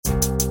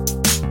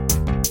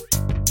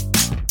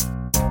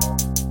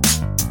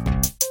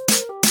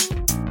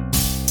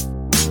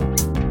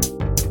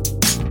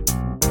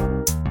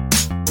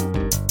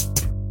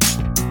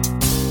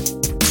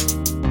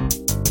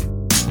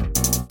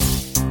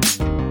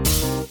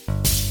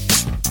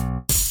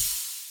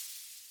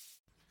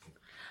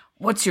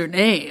What's your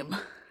name?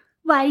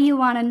 Why do you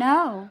want to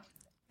know?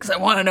 Because I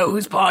want to know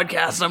whose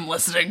podcast I'm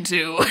listening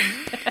to.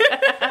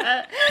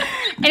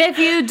 And if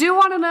you do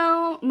want to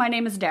know, my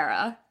name is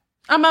Dara.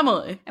 I'm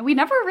Emily. And we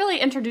never really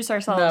introduce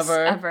ourselves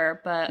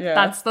ever, but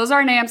those are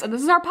our names, and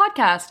this is our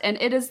podcast, and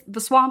it is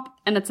The Swamp,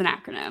 and it's an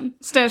acronym.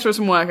 Stands for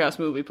some whack-ass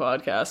movie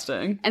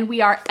podcasting. And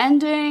we are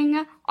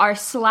ending our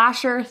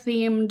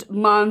slasher-themed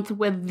month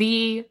with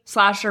the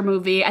slasher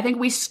movie. I think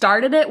we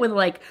started it with,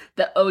 like,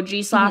 the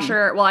OG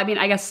slasher. Mm-hmm. Well, I mean,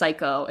 I guess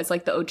Psycho is,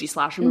 like, the OG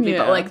slasher movie,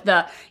 but, like,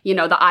 the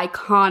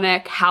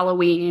iconic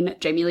Halloween,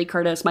 Jamie Lee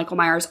Curtis, Michael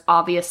Myers,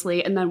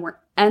 obviously, and then we're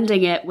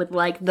ending it with,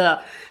 like, the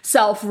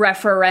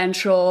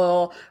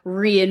self-referential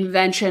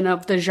reinvention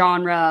of the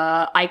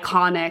genre,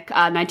 iconic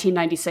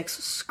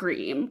 1996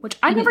 Scream, which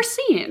I've never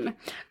seen.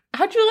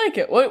 How'd you like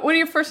it? What are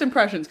your first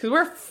impressions? Because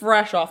we're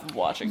fresh off of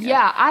watching it.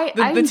 Yeah,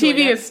 the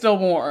TV is still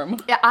warm.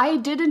 Yeah, I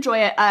did enjoy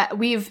it.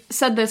 We've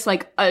said this,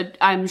 like,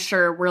 I'm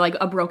sure we're, like,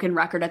 a broken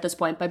record at this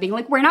point by being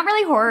like, we're not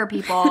really horror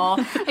people.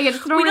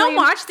 Like, we don't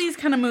watch these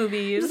kind of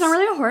movies. I'm just not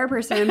really a horror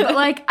person. But,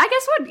 like, I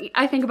guess when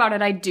I think about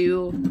it, I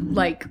do,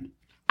 like...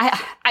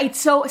 it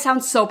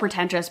sounds so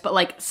pretentious, but,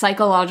 like,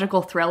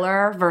 psychological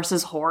thriller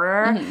versus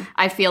horror,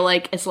 I feel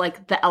like it's,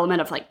 like, the element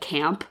of, like,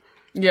 camp.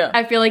 Yeah.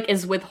 I feel like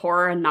is with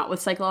horror and not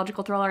with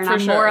psychological thriller. And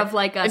I'm more of,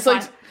 like, a... It's,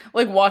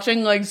 like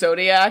watching, like,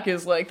 Zodiac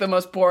is, like, the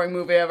most boring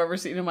movie I've ever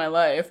seen in my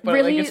life. But,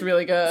 really? Like, it's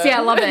really good. See, I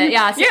love it.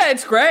 Yeah. Yeah,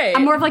 it's great.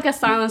 I'm more of, like, a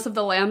Silence of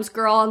the Lambs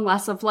girl and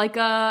less of, like,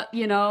 a,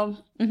 you know...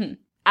 Mm-hmm.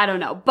 I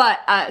don't know.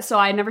 But, so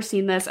I had never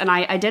seen this, and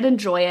I did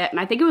enjoy it, and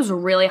I think it was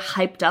really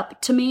hyped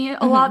up to me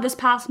a lot this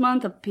past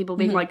month of people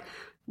being like,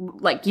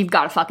 you've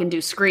got to fucking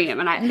do Scream.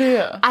 And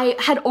I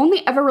had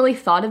only ever really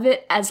thought of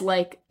it as,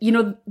 like, you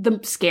know, the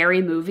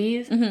scary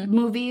movies.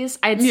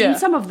 I had seen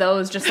some of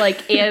those just,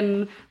 like,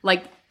 in,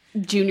 like,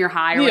 junior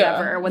high or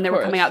whatever when they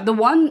were coming out. The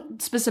one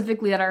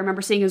specifically that I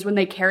remember seeing is when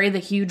they carry the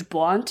huge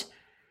blunt.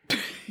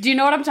 Do you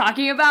know what I'm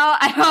talking about?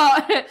 I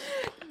don't...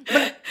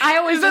 But I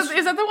always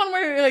is that the one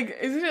where, like,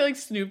 isn't it like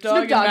Snoop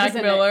Dogg and Mac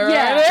Miller?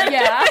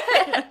 Yeah.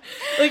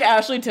 Like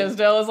Ashley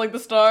Tisdale is like the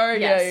star.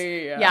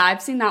 Yes. Yeah,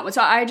 I've seen that one.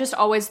 So I just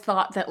always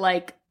thought that,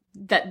 like,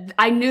 that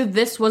I knew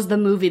this was the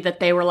movie that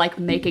they were, like,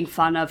 making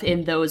fun of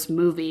in those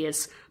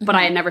movies, but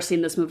I had never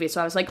seen this movie,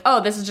 so I was like, oh,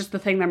 this is just the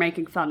thing they're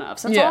making fun of.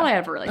 So that's all I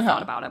ever really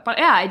thought about it. But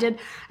yeah, I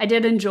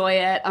did enjoy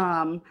it.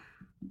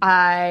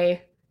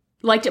 I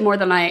liked it more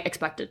than I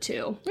expected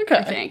to. Okay.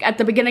 I think. At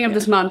the beginning of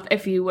this month,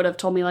 if you would have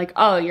told me, like,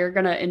 oh, you're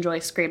gonna enjoy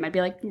Scream, I'd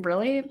be like,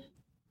 really?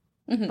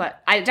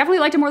 But I definitely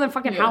liked it more than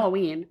fucking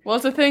Halloween. Well,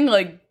 it's a thing,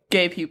 like,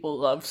 gay people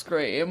love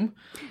Scream.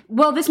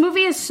 Well, this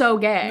movie is so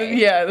gay.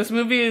 Yeah, this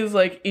movie is,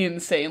 like,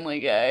 insanely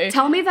gay.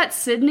 Tell me that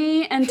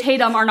Sydney and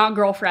Tatum are not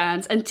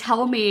girlfriends, and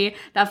tell me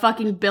that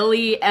fucking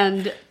Billy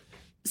and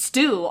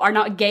Stu are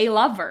not gay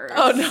lovers.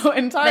 Oh, no,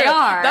 entirely. They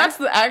are. That's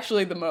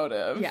actually the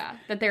motive. Yeah,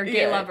 that they're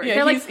gay lovers.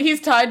 Yeah, they're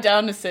he's tied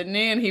down to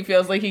Sydney, and he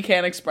feels like he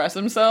can't express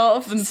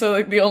himself, and so,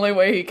 like, the only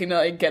way he can,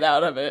 like, get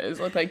out of it is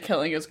with, like,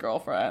 killing his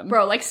girlfriend.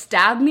 Bro, like,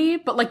 stab me,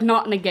 but, like,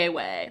 not in a gay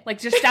way. Like,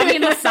 just stab me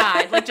in the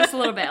side, like, just a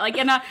little bit. Like,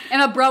 in a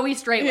bro-y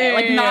straight way,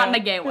 like, not in a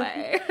gay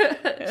way.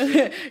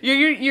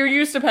 You're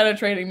used to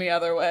penetrating me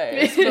other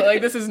ways, but,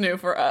 like, this is new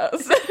for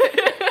us.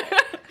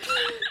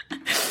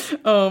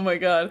 Oh my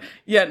god.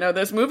 Yeah, no,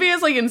 this movie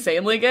is, like,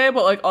 insanely gay,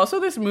 but, like,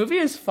 also this movie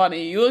is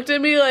funny. You looked at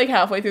me, like,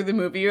 halfway through the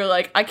movie, you're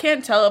like, I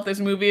can't tell if this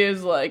movie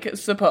is, like,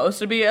 supposed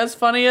to be as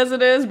funny as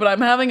it is, but I'm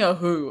having a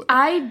hoot.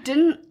 I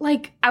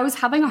was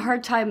having a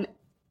hard time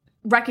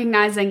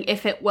recognizing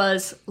if it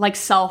was, like,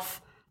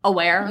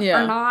 self-aware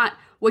or not.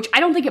 Which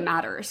I don't think it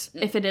matters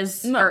if it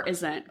is or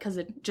isn't, because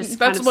it just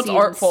that's what's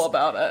artful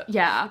about it.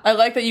 Yeah, I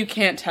like that you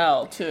can't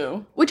tell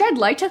too. Which I'd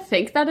like to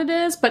think that it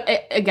is, but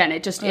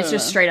it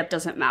just straight up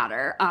doesn't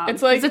matter.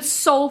 It's like it's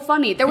so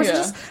funny. There was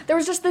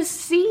just this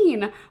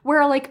scene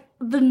where, like,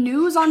 the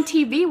news on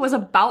TV was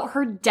about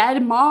her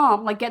dead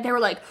mom. Like, they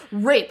were like,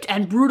 raped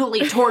and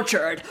brutally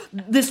tortured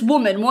this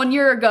woman 1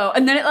 year ago.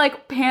 And then it,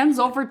 like, pans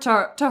over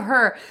to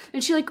her.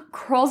 And she, like,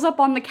 curls up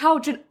on the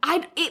couch. And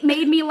it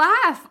made me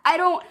laugh.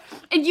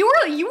 And you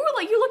looked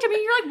at me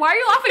and you're like, why are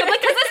you laughing? I'm like,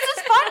 because this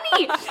is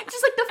funny. It's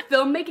just, like, the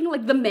filmmaking,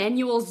 like, the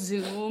manual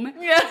zoom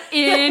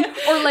in.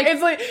 Or, like...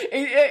 It's, like,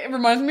 it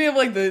reminds me of,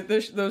 like,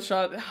 those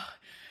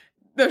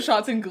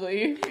shots in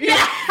Glee.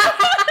 Yeah.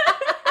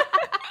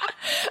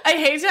 I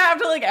hate to have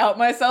to, like, out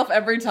myself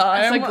every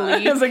time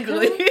as a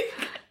Glee.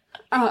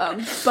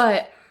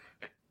 But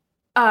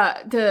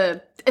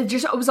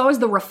it was always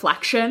the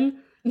reflection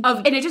of,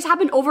 and it just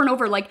happened over and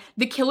over, like,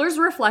 the killer's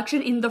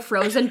reflection in the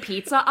frozen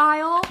pizza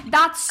aisle.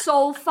 That's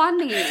so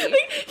funny.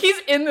 Like, he's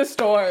in the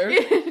store.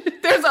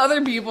 There's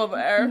other people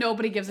there.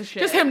 Nobody gives a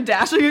shit. Just him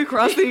dashing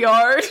across the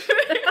yard.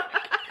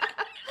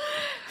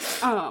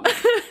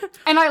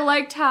 And I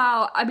liked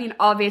how, I mean,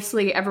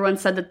 obviously everyone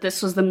said that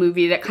this was the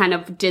movie that kind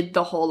of did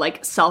the whole,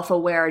 like,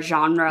 self-aware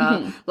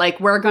genre. Like,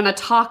 we're gonna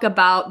talk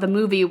about the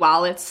movie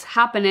while it's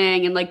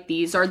happening, and, like,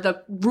 these are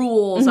the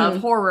rules of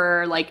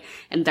horror, like,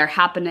 and they're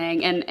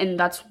happening. And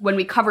that's when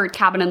we covered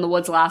Cabin in the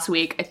Woods last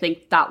week. I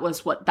think that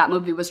was what that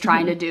movie was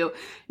trying to do.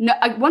 No,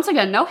 once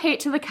again, no hate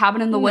to the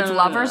Cabin in the Woods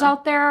lovers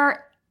out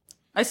there.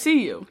 I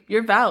see you.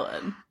 You're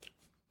valid.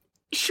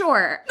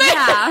 Sure.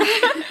 Yeah.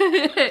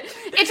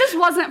 It just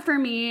wasn't for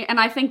me. And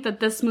I think that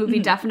this movie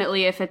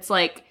definitely, if it's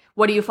like,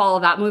 what do you follow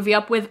that movie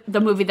up with?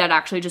 The movie that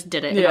actually just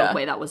did it in a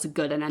way that was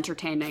good and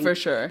entertaining. For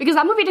sure. Because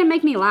that movie didn't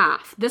make me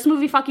laugh. This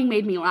movie fucking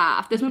made me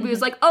laugh. This movie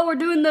was like, oh, we're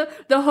doing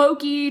the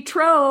hokey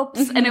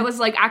tropes. And it was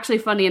like actually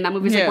funny. And that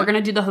movie's like, we're going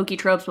to do the hokey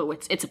tropes, but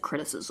it's a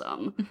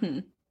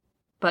criticism.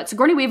 But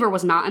Sigourney Weaver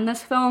was not in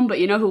this film, but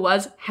you know who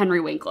was? Henry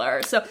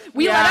Winkler. So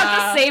we let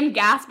out the same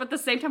gasp at the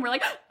same time. We're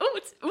like,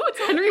 it's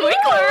Henry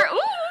Winkler. Ooh.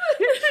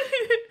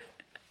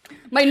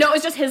 My note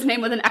is just his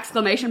name with an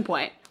exclamation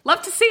point.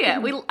 Love to see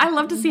it. I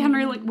love to see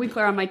Henry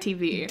Winkler on my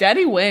TV.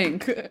 Daddy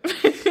Wink.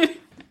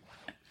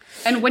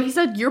 And when he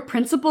said, your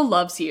principal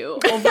loves you,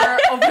 over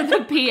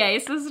the PA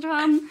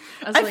system,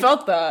 I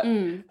felt that.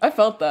 I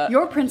felt that.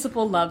 Your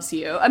principal loves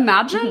you.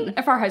 Imagine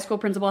if our high school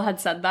principal had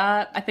said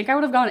that. I think I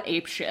would have gone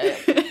ape shit.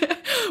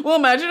 Well,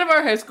 imagine if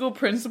our high school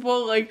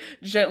principal, like,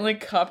 gently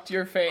cupped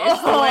your face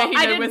the way he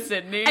did with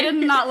Sydney. I did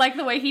not like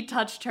the way he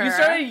touched her. You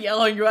started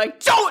yelling. You were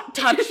like, don't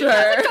touch her.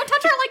 Like, don't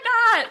touch her like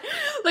that.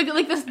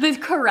 Like this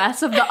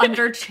caress of the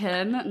under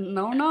chin.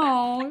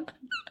 No.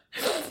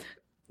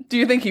 Do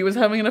you think he was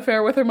having an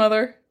affair with her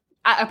mother?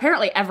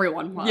 Apparently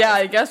everyone was. Yeah,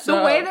 I guess so.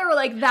 The way they were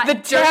like, that the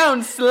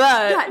town slut.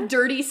 That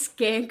dirty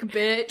skank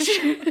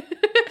bitch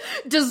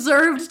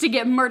deserved to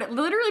get murdered.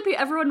 Literally,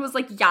 everyone was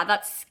like, yeah,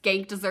 that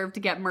skank deserved to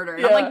get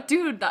murdered. Yeah. I'm like,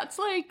 dude, that's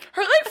like...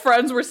 Her, like,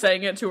 friends were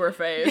saying it to her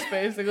face,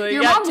 basically.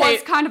 Your mom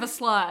was kind of a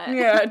slut.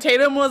 Yeah,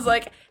 Tatum was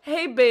like,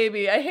 hey,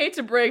 baby, I hate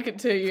to break it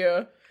to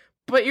you,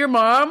 but your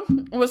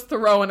mom was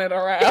throwing it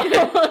around.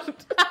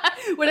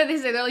 What did they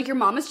say? They're like, your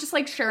mom is just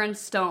like Sharon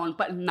Stone,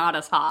 but not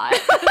as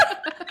hot.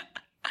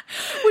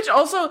 Which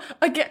also,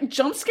 again,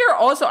 jump scare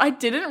also, I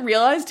didn't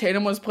realize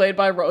Tatum was played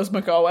by Rose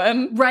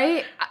McGowan.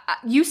 Right?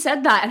 You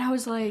said that, and I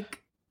was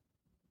like...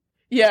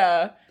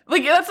 Yeah.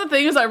 Like, that's the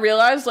thing is I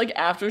realized, like,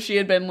 after she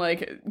had been,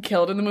 like,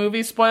 killed in the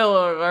movie,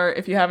 spoiler alert,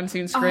 if you haven't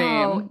seen Scream.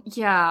 Oh,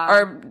 yeah.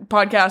 Our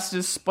podcast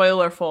is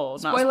spoiler-full,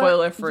 not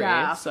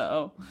spoiler-free,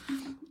 so...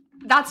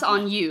 That's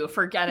on you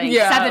for getting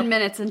 7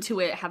 minutes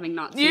into it, having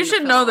not seen You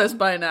should know this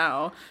by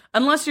now,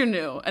 unless you're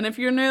new. And if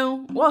you're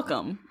new,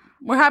 welcome.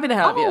 We're happy to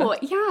have you. Oh,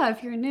 yeah,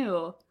 if you're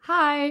new.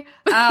 Hi.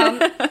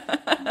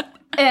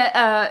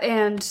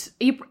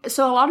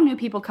 So a lot of new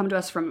people come to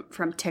us from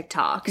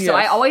TikTok. So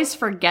I always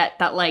forget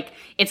that, like,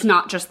 it's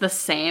not just the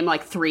same,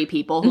 like, 3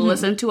 people who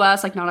listen to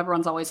us. Like, not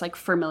everyone's always, like,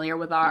 familiar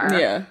with our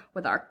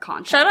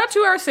content. Shout out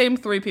to our same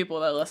 3 people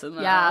that listen,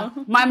 though. Yeah.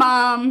 My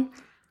mom,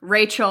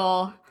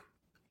 Rachel...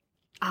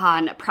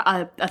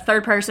 a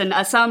third person,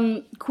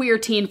 some queer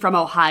teen from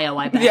Ohio,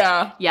 I bet.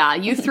 Yeah,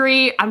 you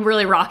 3, I'm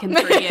really rocking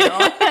for you.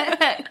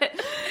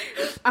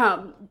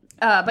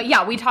 But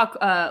yeah, we talk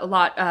a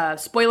lot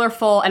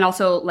spoilerful, and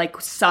also,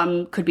 like,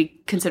 some could be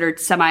considered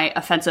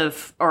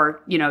semi-offensive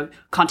or, you know,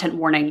 content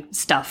warning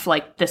stuff.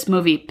 Like, this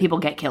movie, people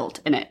get killed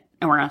in it,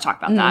 and we're going to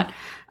talk about that.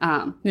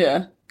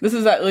 Yeah. This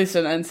is at least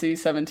an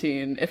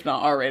NC-17, if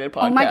not R-rated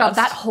podcast. Oh my god,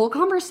 that whole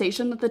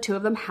conversation that the two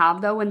of them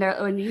have, though,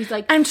 when he's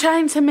like... I'm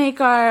trying to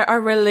make our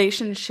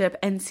relationship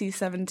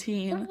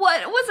NC-17.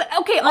 What was it?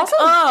 Okay, like,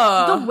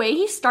 also, the way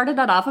he started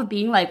that off of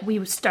being like,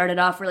 we started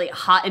off really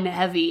hot and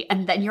heavy,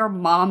 and then your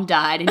mom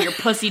died, and your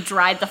pussy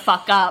dried the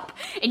fuck up,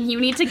 and you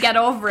need to get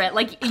over it.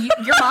 Like,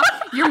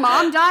 your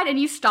mom died, and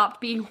you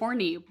stopped being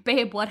horny.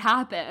 Babe, what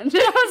happened?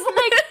 I was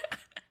like...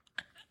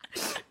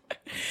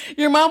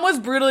 Your mom was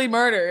brutally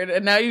murdered,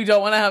 and now you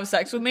don't want to have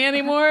sex with me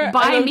anymore?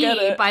 By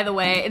me, by the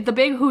way. The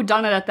big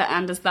whodunit at the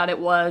end is that it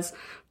was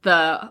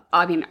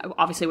I mean,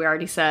 obviously we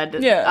already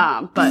said.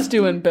 Yeah, but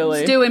Stu and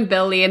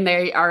Billy. And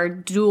they are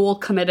dual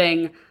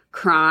committing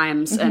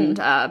crimes, and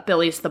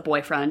Billy's the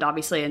boyfriend,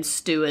 obviously, and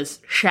Stu is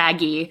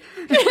Shaggy.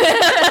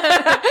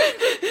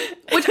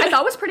 Which I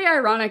thought was pretty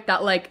ironic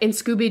that, like, in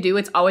Scooby-Doo,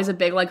 it's always a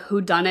big, like,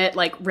 whodunit,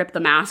 like, rip the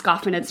mask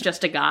off and it's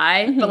just a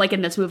guy. But, like,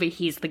 in this movie,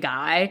 he's the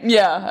guy.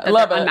 Yeah, I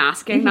love it.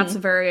 Unmasking. That's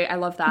I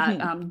love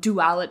that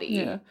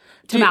duality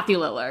to Matthew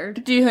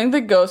Lillard. Do you think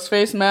the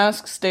Ghostface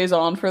mask stays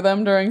on for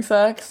them during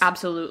sex?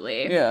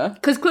 Absolutely. Yeah.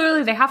 Because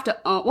clearly they have to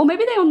own... Well,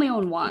 maybe they only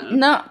own one.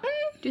 No.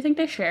 Do you think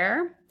they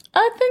share?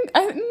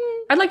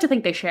 I'd like to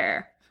think they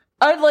share.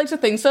 I'd like to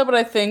think so, but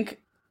I think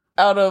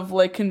out of,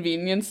 like,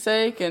 convenience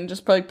sake and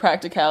just, like,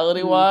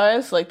 practicality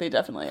wise, like, they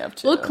definitely have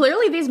to. Well,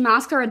 clearly these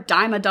masks are a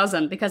dime a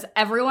dozen because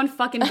everyone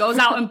fucking goes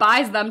out and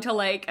buys them to,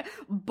 like,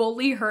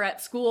 bully her at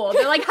school.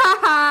 They're like,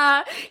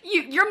 haha,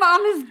 your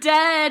mom is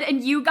dead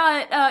and you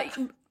got,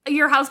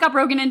 your house got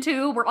broken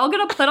into. We're all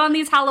gonna put on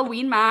these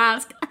Halloween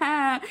masks.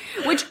 The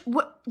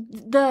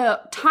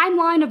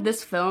timeline of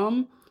this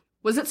film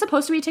Was it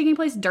supposed to be taking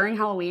place during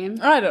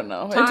Halloween? I don't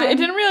know. It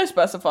didn't really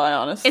specify,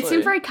 honestly. It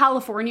seemed very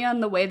California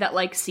in the way that,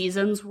 like,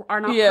 seasons are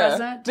not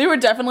present. They were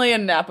definitely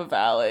in Napa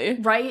Valley.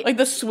 Right? Like,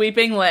 the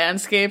sweeping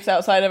landscapes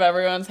outside of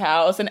everyone's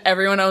house, and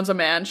everyone owns a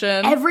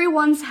mansion.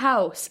 Everyone's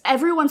house.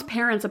 Everyone's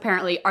parents,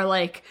 apparently, are,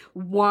 like,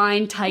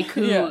 wine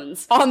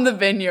tycoons. Yeah. On the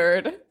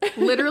vineyard.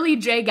 Literally,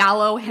 Jay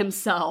Gallo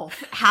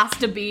himself has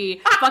to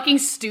be fucking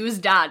Stu's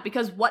dad,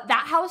 because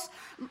that house...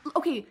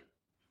 Okay...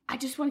 I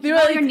just want to keep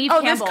like, your Neve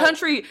Campbell.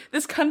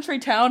 this country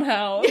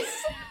townhouse.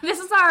 This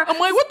is our... I'm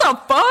like, what the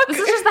fuck? This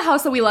is just the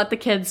house that we let the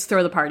kids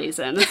throw the parties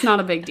in. It's not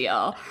a big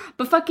deal.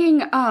 But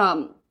fucking,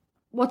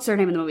 what's their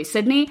name in the movie?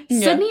 Sydney?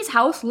 Yeah. Sydney's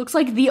house looks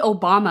like the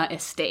Obama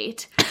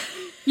estate.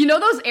 You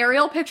know those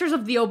aerial pictures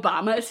of the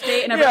Obama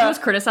estate and everyone was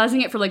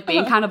criticizing it for like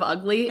being kind of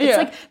ugly? It's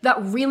like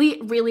that really,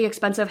 really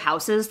expensive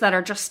houses that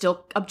are just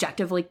still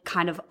objectively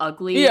kind of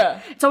ugly. Yeah.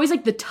 It's always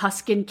like the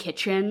Tuscan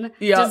kitchen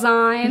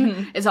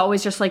design is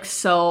always just like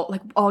so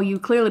like, oh, you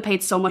clearly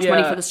paid so much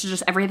money for this to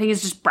just everything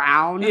is just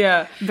brown.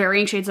 Yeah.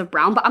 Varying shades of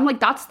brown. But I'm like,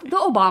 that's the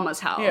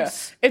Obama's house.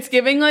 Yeah. It's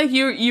giving like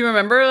you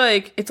remember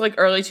like it's like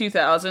early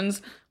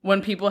 2000s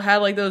when people had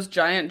like those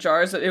giant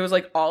jars that it was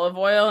like olive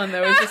oil and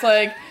there was just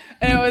like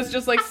and it was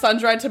just like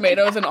sun-dried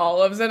tomatoes and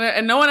olives in it,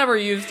 and no one ever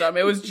used them.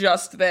 It was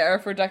just there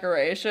for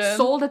decoration.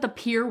 Sold at the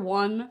Pier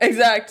 1.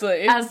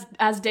 Exactly.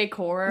 As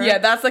decor. Yeah,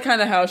 that's the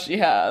kind of house she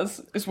has.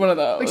 It's one of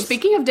those. Which,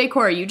 speaking of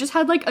decor, you just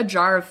had like a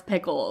jar of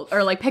pickles,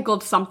 or like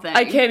pickled something.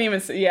 I can't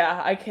even say,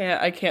 I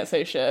can't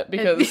say shit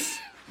because...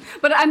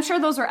 But I'm sure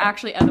those are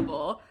actually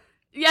edible.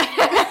 Yeah.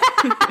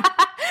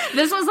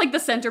 This was like the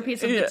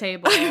centerpiece of the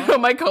table.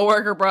 My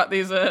coworker brought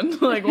these in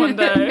like one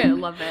day. I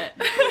love it.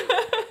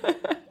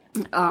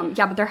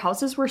 Yeah, but their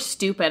houses were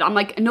stupid. I'm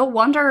like, no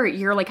wonder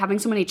you're like having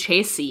so many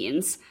chase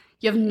scenes.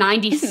 You have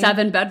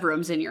 97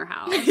 bedrooms in your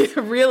house.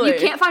 Really? You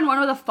can't find one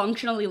with a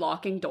functionally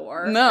locking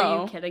door. No.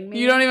 Are you kidding me?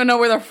 You don't even know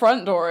where the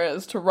front door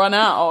is to run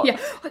out. Yeah.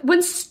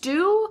 When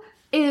Stu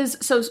is...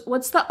 So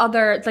what's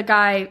the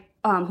guy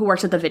who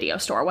works at the video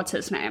store? What's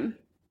his name?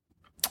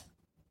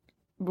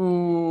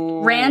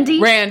 Ooh. Randy?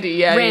 Randy.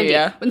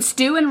 Yeah. When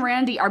Stu and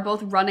Randy are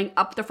both running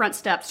up the front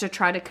steps to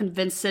try to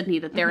convince Sydney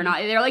that they're not...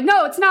 They're like,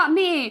 no, it's not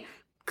me.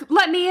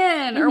 Let me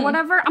in, or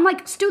whatever. I'm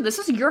like, Stu, this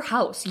is your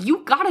house.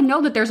 You gotta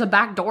know that there's a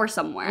back door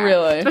somewhere.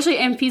 Really? Especially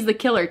if he's the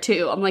killer,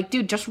 too. I'm like,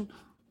 dude, just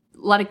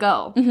let it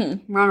go.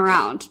 Run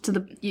around to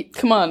the...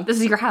 Come on. This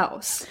is your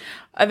house.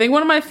 I think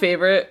one of my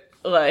favorite,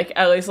 like,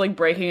 at least, like,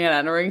 breaking and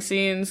entering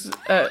scenes...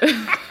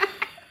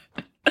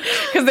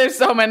 because there's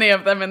so many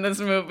of them in this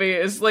movie,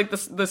 is like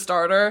the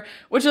starter,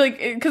 which like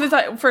because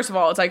it's first of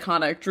all it's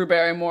iconic. Drew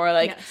Barrymore,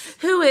 like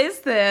who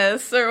is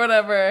this or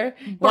whatever,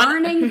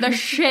 burning the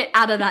shit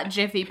out of that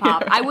Jiffy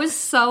Pop. I was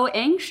so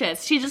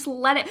anxious. She just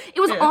let it.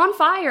 It was on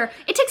fire.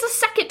 It takes a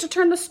second to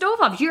turn the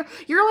stove off.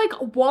 You're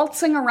like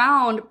waltzing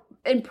around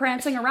and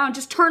prancing around.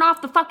 Just turn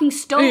off the fucking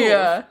stove.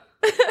 Yeah.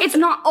 It's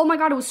not, oh my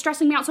god, it was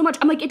stressing me out so much.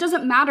 I'm like, it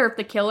doesn't matter if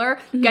the killer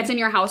gets in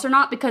your house or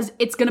not, because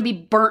it's gonna be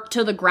burnt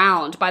to the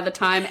ground by the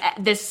time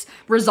this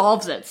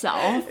resolves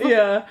itself.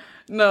 Yeah.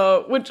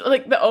 No, which,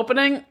 like, the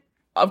opening,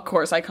 of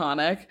course,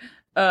 iconic.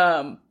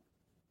 But,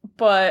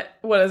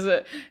 what is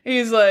it?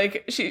 He's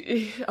like,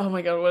 oh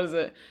my god, what is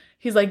it?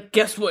 He's like,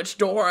 guess which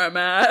door I'm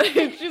at?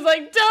 And she's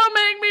like, don't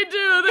make me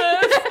do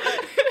this!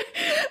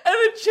 And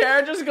the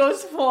chair just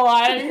goes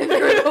flying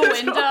through the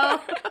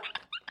window.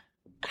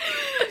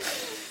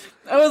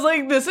 I was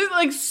like, this is,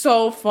 like,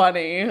 so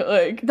funny.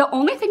 Like, the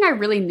only thing I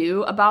really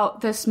knew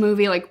about this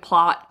movie, like,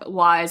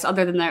 plot-wise,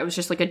 other than that it was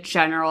just, like, a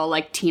general,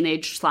 like,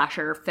 teenage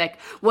slasher fic,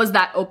 was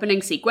that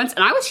opening sequence.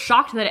 And I was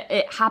shocked that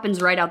it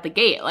happens right out the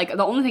gate. Like,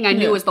 the only thing I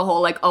knew was the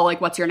whole, like, oh, like,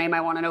 what's your name?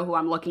 I want to know who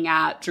I'm looking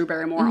at. Drew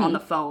Barrymore on the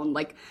phone,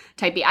 like,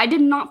 type B. I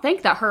did not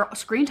think that her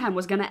screen time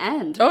was going to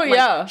end. Oh, like,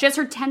 yeah. She has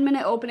her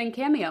 10-minute opening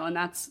cameo, and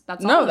that's all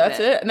No, of that's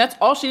it. And that's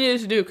all she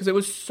needed to do, because it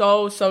was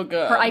so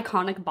good. Her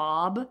iconic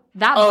bob.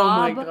 That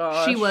my bob,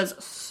 gosh. she was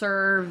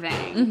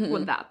serving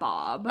with that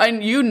bob.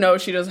 And you know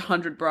she does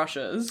 100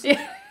 brushes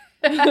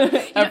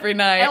every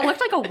night. It looked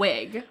like a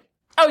wig.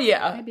 Oh,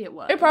 yeah. Maybe it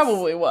was. It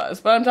probably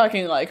was, but I'm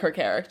talking, like, her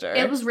character.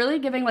 It was really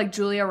giving, like,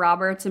 Julia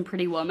Roberts in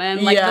Pretty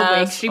Woman, like, the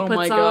wig she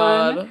puts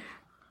on.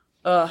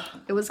 Ugh,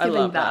 it was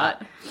giving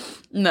that.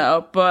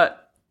 No,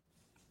 but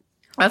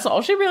that's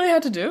all she really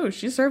had to do.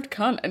 She served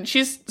cunt. And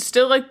she's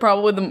still, like,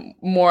 probably the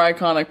more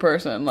iconic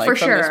person, like,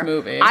 from this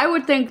movie. I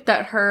would think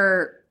that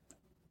her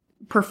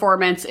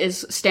performance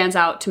stands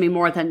out to me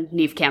more than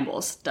Neve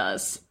Campbell's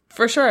does.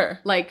 For sure.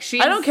 Like,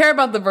 I don't care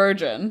about the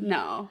virgin.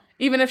 No.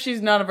 Even if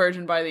she's not a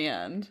virgin by the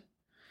end.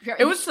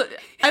 It was...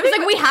 I was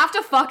like, we have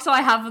to fuck, so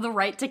I have the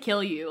right to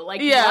kill you. Like,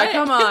 yeah, what?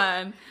 Come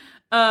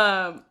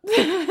on.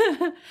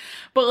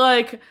 But,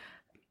 like...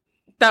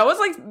 That was,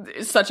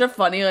 like, such a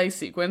funny, like,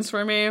 sequence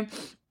for me.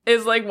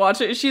 Is, like,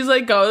 watch it. She's,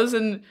 like, goes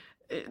and...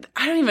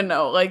 I don't even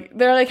know. Like,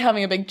 they're, like,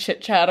 having a big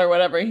chit-chat or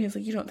whatever. And he's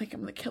like, you don't think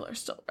I'm the killer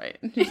still, right?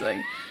 And she's like,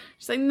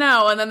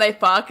 no. And then they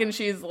fuck, and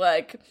she's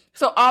like,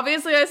 so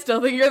obviously I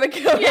still think you're the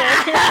killer.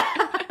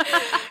 Yeah.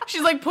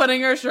 She's like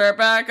putting her shirt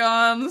back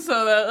on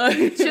so that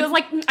like She was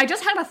like, I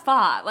just had a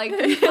thought. Like,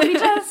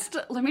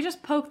 let me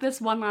just poke this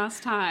one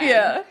last time.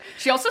 Yeah.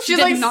 She's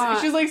like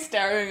she's like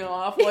staring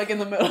off like in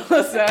the middle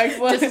of sex,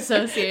 like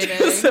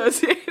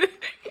disassociating.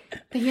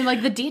 Thinking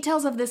like the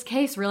details of this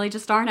case really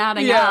just aren't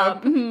adding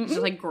up. She's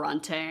like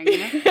grunting.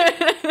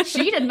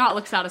 She did not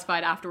look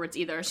satisfied afterwards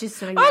either. She's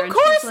sitting there. Of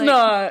course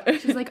not.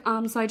 She's like,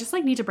 so I just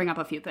like need to bring up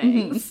a few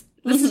things.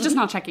 This is just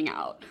not checking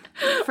out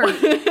for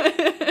me.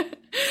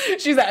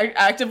 She's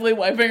actively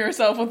wiping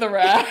herself with a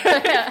rag.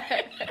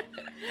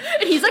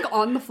 And he's like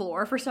on the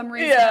floor for some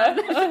reason.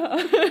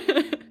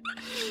 Yeah.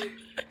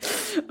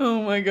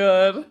 Oh my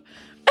god.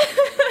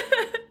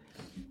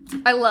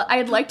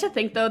 I'd like to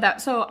think though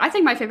that I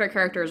think my favorite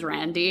character is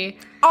Randy.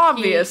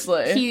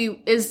 Obviously.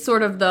 He is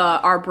sort of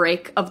our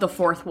break of the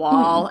fourth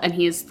wall, and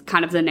he's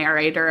kind of the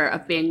narrator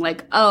of being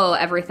like, oh,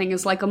 everything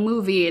is like a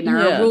movie and there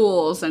are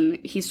rules, and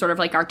he's sort of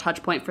like our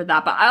touch point for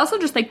that. But I also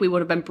just think we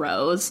would have been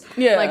bros.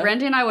 Yeah. Like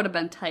Randy and I would have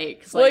been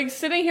tight. Like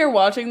sitting here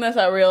watching this,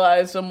 I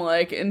realized I'm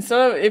like,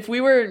 instead of, if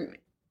we were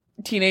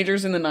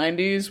teenagers in the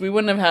 90s, we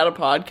wouldn't have had a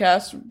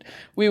podcast.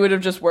 We would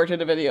have just worked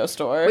at a video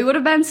store. We would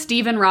have been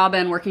Steve and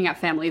Robin working at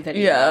Family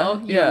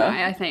Video.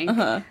 Yeah. I think.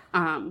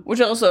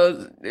 Which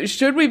also,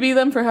 should we be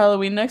them for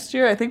Halloween next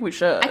year? I think we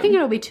should. I think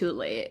it'll be too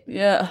late.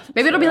 Yeah.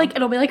 Maybe it'll be like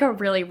a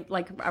really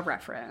like a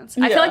reference.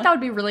 I feel like that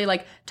would be really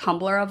like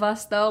Tumblr of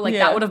us though. Like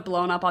that would have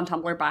blown up on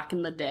Tumblr back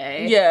in the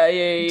day.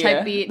 Yeah.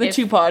 Type beat the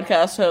two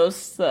podcast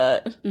hosts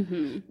that.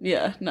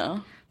 Yeah.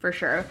 No. For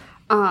sure.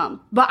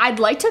 But I'd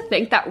like to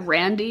think that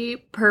Randy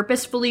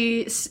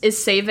purposefully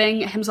is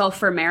saving himself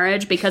for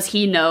marriage because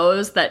he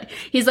knows that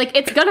he's like,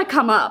 it's gonna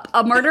come up.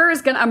 A murderer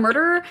is going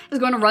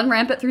to run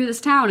rampant through this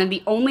town, and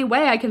the only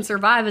way I can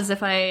survive is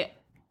if I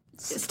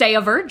stay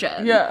a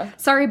virgin. Yeah.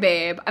 Sorry,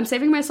 babe. I'm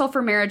saving myself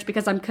for marriage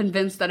because I'm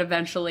convinced that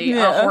eventually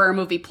a horror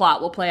movie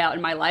plot will play out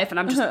in my life, and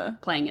I'm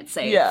just playing it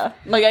safe. Yeah.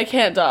 Like, I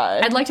can't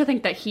die. I'd like to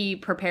think that he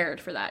prepared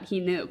for that.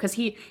 He knew. Because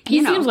he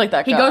seems like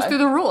that guy. He goes through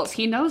the rules.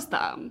 He knows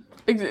them.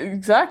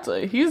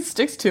 Exactly. He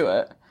sticks to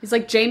it. He's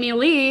like, Jamie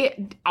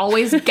Lee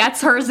always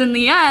gets hers in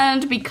the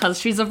end because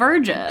she's a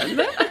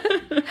virgin.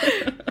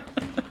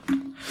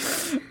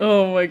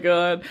 Oh my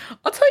god.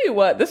 I'll tell you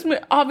what, this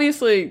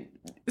obviously,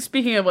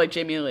 speaking of like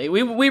Jamie Lee,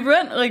 we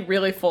went like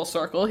really full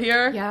circle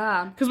here.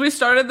 Yeah. Because we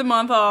started the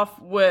month off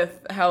with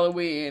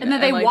Halloween. And then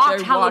they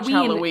watch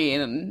Halloween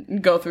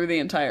and go through the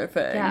entire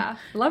thing. Yeah.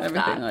 Love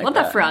that. Love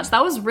that for us.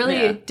 That was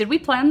really, did we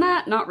plan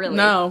that? Not really.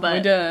 No, but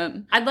we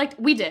didn't.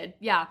 We did.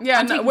 Yeah.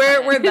 Yeah, no,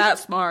 we're that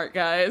smart,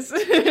 guys.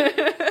 Which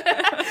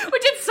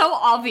is so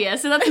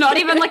obvious. And that's not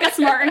even like a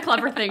smart and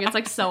clever thing. It's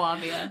like so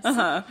obvious.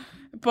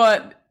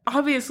 But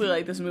obviously,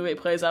 like, this movie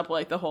plays up,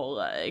 like, the whole,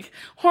 like,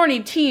 horny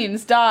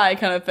teens die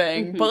kind of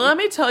thing. But let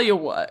me tell you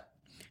what.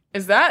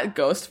 Is that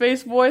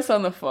Ghostface voice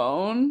on the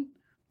phone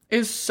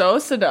is so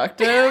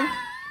seductive.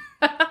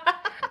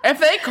 If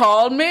they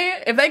called me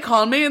and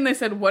they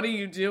said, what are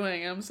you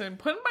doing? I'm saying,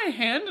 putting my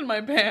hand in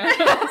my pants.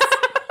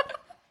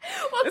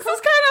 Well, this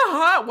is kind of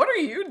hot. What are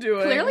you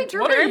doing? Clearly,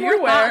 Drew Barrymore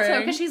thought so,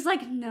 because she's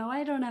like, no,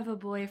 I don't have a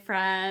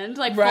boyfriend.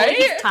 Like, right?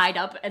 He's tied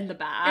up in the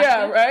back.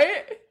 Yeah,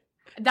 right?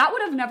 That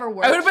would have never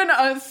worked. I would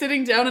have been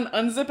sitting down and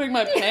unzipping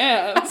my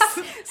pants.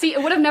 See,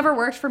 it would have never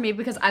worked for me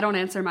because I don't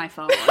answer my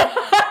phone.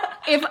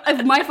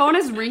 If my phone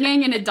is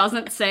ringing and it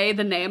doesn't say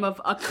the name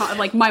of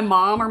like my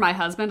mom or my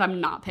husband,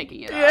 I'm not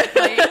picking it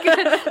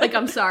up. Like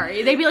I'm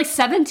sorry. They'd be like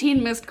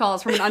 17 missed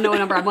calls from an unknown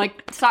number. I'm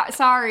like,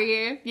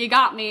 sorry, you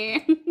got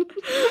me.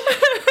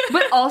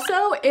 But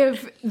also,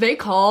 if they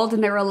called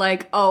and they were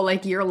like, oh,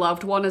 like your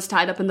loved one is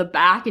tied up in the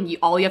back and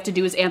all you have to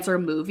do is answer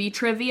movie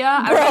trivia,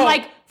 I was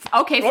like,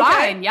 okay,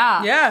 fine,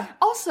 yeah. Yeah.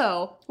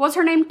 Also, was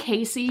her name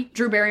Casey,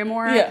 Drew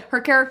Barrymore? Yeah.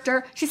 Her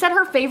character, she said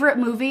her favorite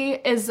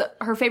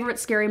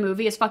scary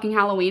movie is fucking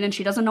Halloween, and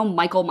she doesn't know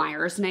Michael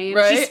Myers' name.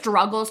 Right? She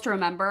struggles to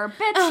remember.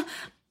 Bitch.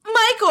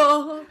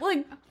 Michael!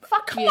 Like,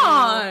 come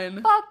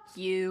on. Fuck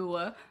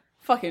you.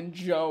 Fucking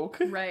joke.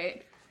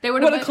 Right.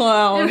 What a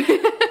clown.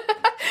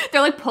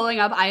 They're like pulling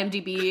up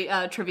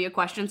IMDb trivia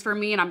questions for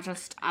me, and I'm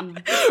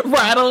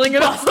rattling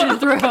it off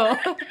through.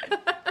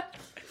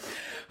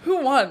 Who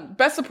won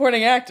Best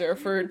Supporting Actor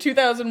for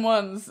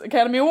 2001's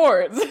Academy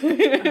Awards? Oh,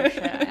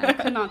 shit. I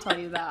could not tell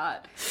you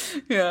that.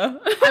 Yeah.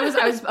 I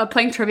was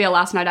playing trivia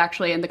last night,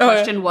 actually, and the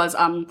question was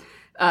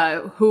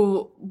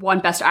who won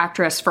Best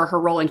Actress for her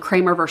role in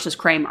Kramer versus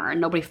Kramer,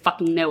 and nobody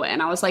fucking knew it.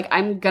 And I was like,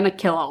 I'm gonna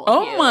kill all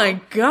of you. Oh my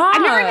god.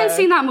 I've never even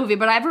seen that movie,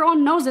 but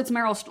everyone knows it's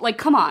Meryl Streep. Like,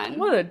 come on.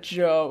 What a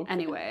joke.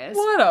 Anyways.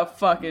 What a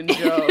fucking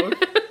joke.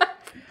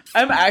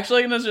 I'm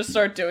actually gonna just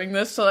start doing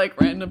this to,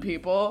 like, random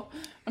people.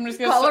 I'm just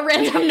gonna call a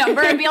random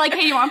number and be like,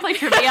 hey, you wanna play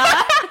trivia?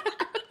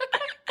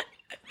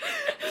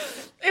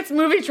 It's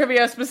movie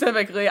trivia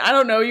specifically. I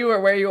don't know you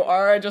or where you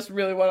are. I just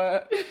really want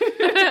to...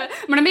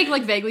 I'm going to make,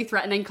 like, vaguely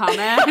threatening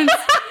comments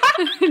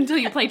until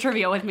you play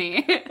trivia with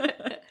me.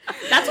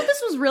 That's what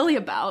this was really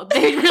about. They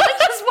really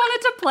just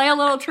wanted to play a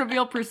little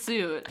Trivial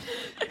Pursuit.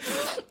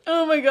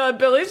 Oh my god,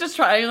 Billy's just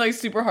trying, like,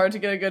 super hard to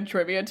get a good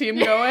trivia team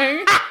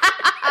going.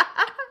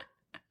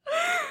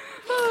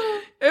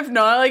 If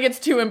not, like, it's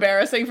too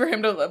embarrassing for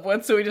him to live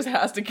with, so he just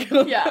has to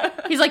kill him. Yeah.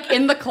 He's like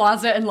in the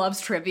closet and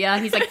loves trivia.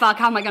 He's like, fuck,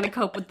 how am I gonna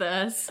cope with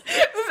this?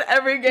 This is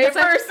every gay It's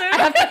like, person. I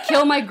have to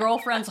kill my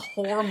girlfriend's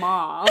whore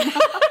mom.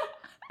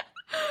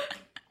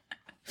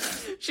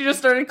 She just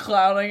started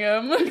clowning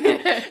him.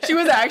 She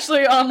was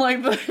actually on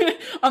like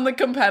the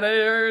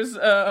competitors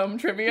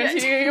trivia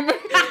team,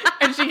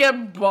 and she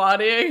kept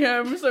bodying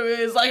him. So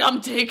he was like, "I'm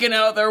taking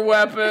out their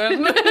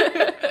weapon."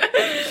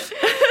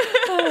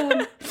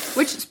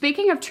 Which,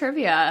 speaking of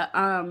trivia,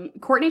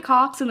 Courtney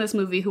Cox in this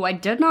movie, who I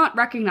did not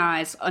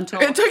recognize until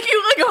It took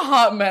you like a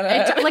hot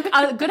minute. like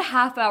a good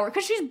half hour,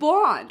 because she's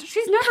blonde.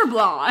 She's never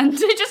blonde.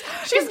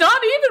 She's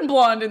not even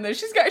blonde in this.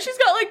 She's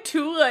got like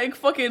two like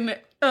fucking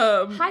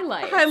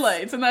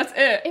highlights, and that's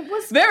it.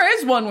 There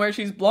is one where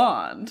she's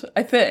blonde.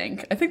 I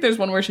think there's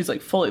one where she's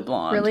like fully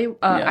blonde. Really?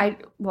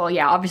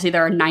 Obviously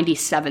there are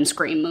 97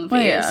 Scream movies.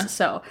 Well, yeah.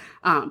 So,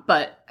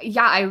 but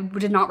yeah, I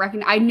did not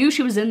recognize. I knew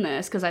she was in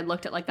this because I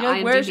looked at like the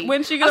IMDb.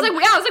 When's she I was gonna?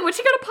 like, when's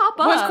she gonna pop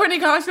up? When's Courtney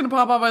Cox gonna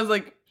pop up? I was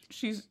like,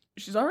 she's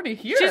already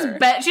here.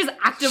 She's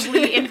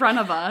actively in front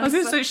of us. I was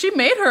gonna say, she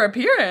made her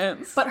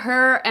appearance. But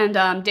her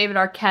and David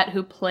Arquette,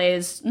 who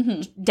plays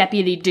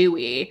Deputy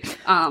Dewey,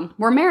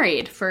 were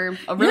married for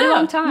a really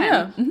long time.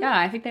 Yeah. Mm-hmm. Yeah,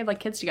 I think they have like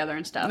kids together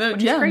and stuff,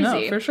 which is crazy.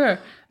 No, for sure.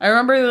 I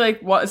remember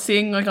like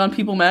seeing like on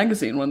People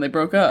magazine when they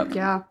broke up.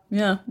 Yeah.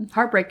 Yeah.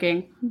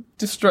 Heartbreaking.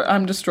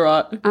 I'm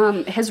distraught.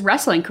 His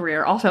wrestling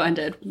career also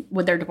ended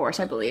with their divorce,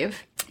 I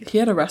believe. He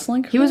had a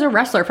wrestling career? He was a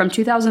wrestler from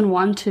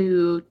 2001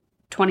 to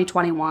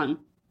 2021.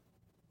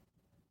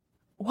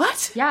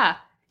 What? Yeah.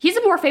 He's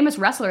a more famous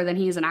wrestler than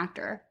he is an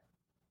actor.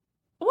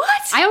 What?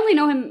 I only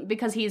know him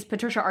because he's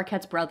Patricia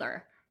Arquette's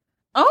brother.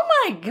 Oh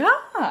my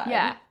god.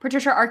 Yeah.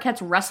 Patricia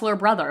Arquette's wrestler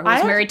brother who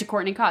was married to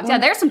Courtney Cox. Yeah,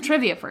 there's some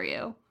trivia for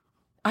you.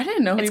 I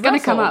didn't know it's going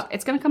to come up.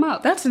 It's going to come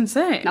up. That's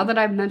insane. Now that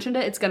I've mentioned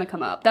it, it's going to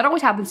come up. That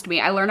always happens to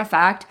me. I learn a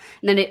fact,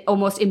 and then it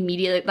almost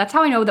immediately... That's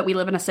how I know that we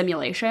live in a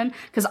simulation,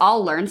 because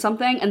I'll learn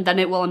something, and then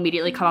it will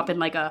immediately come up in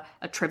like a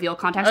trivial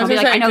context. I'll be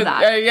like, I know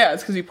that. Yeah,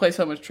 it's because you play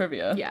so much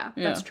trivia. Yeah,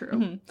 that's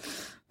true.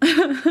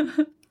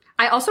 Mm-hmm.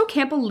 I also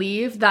can't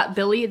believe that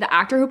Billy, the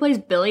actor who plays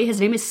Billy,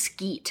 his name is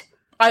Skeet.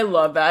 I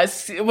love that.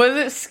 Was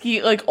it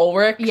Skeet, like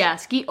Ulrich? Yeah,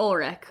 Skeet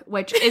Ulrich,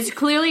 which is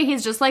clearly,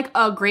 he's just like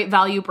a Great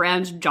Value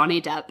brand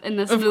Johnny Depp in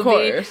this movie. Of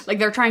course. Like,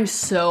 they're trying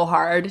so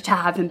hard to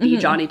have him be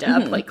Johnny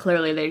Depp. Like,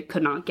 clearly they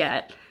could not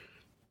get...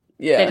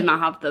 Yeah. They did not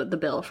have the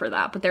bill for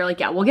that. But they're like,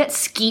 yeah, we'll get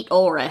Skeet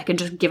Ulrich and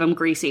just give him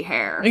greasy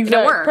hair. Exactly.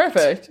 And it worked.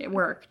 Perfect. It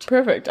worked.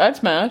 Perfect. I'd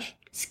smash.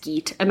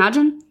 Skeet.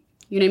 Imagine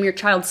you name your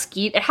child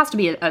Skeet. It has to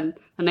be a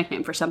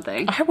nickname for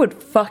something. I would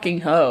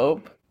fucking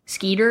hope.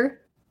 Skeeter?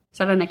 Is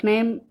that a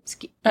nickname?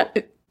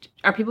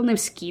 Are people named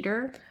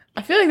Skeeter?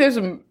 I feel like there's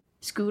a...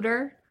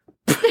 Scooter?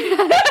 I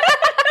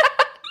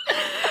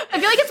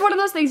feel like it's one of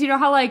those things, you know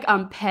how like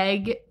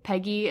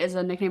Peggy is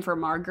a nickname for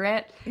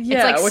Margaret?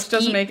 Yeah, it's like which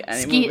doesn't make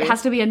any Skeet movie.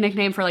 has to be a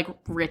nickname for like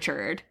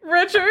Richard.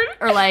 Richard?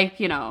 Or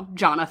like, you know,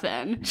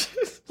 Jonathan.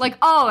 Like,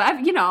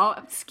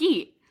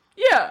 Skeet.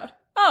 Yeah.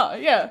 Oh,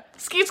 yeah.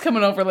 Skeet's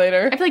coming over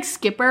later. I feel like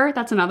Skipper,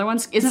 that's another one.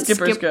 Isn't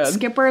Skipper's good.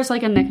 Skipper is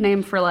like a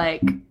nickname for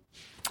like...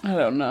 I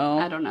don't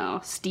know.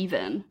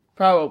 Steven.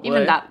 Probably.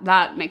 Even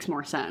that makes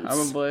more sense.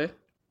 Probably.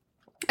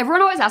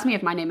 Everyone always asks me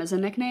if my name is a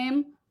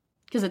nickname.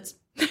 Because it's...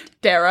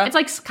 Dara. It's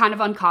like kind of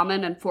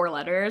uncommon and 4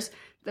 letters.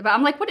 But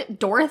I'm like, what?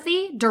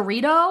 Dorothy?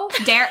 Dorito?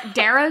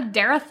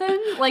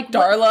 Darathan? Like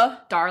Darla?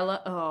 What?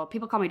 Darla. Oh,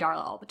 people call me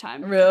Darla all the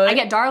time. Really? I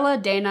get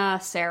Darla, Dana,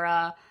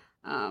 Sarah,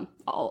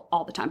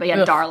 all the time. But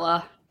yeah, ugh.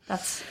 Darla.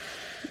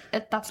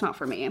 That's not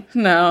for me.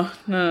 No.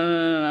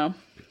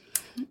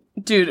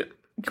 Dude,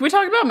 can we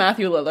talk about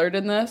Matthew Lillard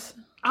in this?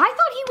 I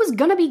thought he was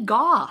gonna be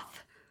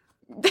goth.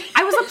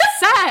 I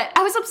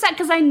was upset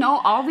because I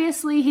know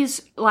obviously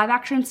he's live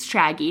action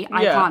Shaggy,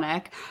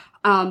 iconic.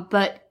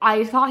 But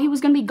I thought he was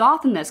gonna be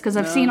goth in this because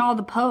I've seen all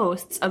the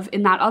posts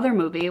in that other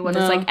movie when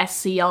it's like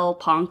SCL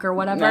Punk or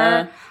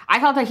whatever. I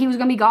thought that he was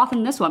gonna be goth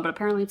in this one, but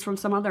apparently it's from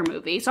some other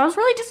movie. So I was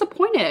really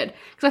disappointed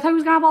because I thought he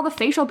was gonna have all the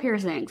facial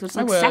piercings. It's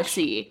like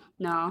sexy.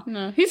 No,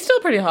 he's still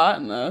pretty hot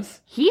in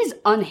this. He's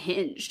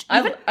unhinged.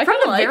 Even from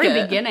the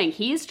very beginning,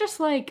 he's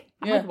just like,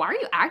 I'm like, why are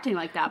you acting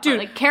like that? Dude, but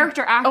like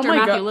character actor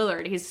Matthew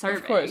Lillard, he's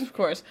serving. Of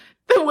course.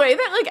 The way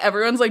that, like,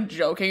 everyone's, like,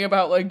 joking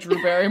about, like,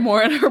 Drew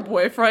Barrymore and her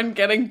boyfriend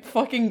getting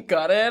fucking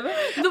gutted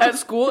at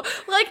school,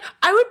 like,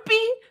 I would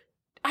be...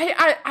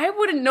 I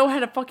wouldn't know how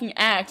to fucking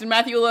act. And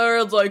Matthew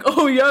Lillard's like,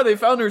 oh, yeah, they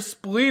found her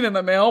spleen in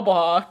the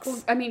mailbox.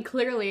 Well, I mean,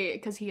 clearly,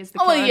 because he is the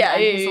kid.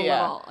 He's a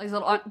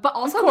little but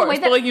also of course, the way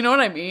that... But, like, you know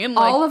what I mean?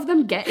 Like, all of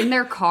them get in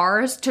their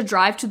cars to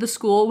drive to the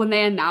school when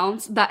they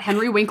announce that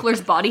Henry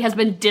Winkler's body has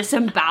been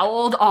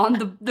disemboweled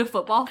on the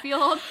football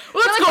field.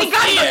 Let's go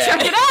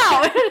check it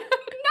out!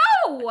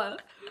 No, man.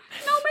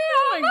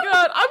 Oh my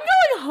god, I'm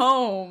going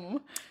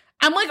home.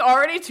 I'm like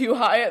already too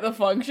high at the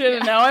function,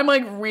 and now I'm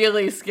like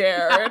really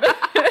scared. But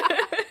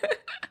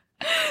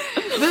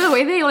the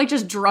way they like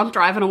just drunk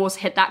drive and almost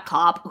hit that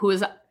cop who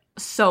is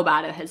so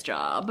bad at his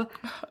job.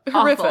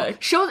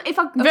 Horrific.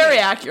 Awful. Very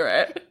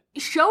accurate.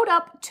 showed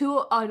up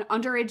to an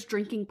underage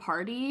drinking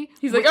party.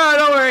 He's like, oh,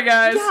 don't worry,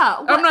 guys. Yeah,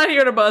 I'm not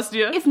here to bust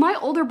you. If my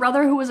older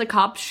brother, who was a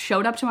cop,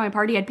 showed up to my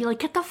party, I'd be like,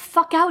 get the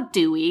fuck out,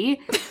 Dewey.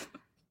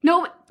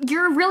 No,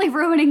 you're really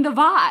ruining the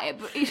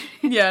vibe.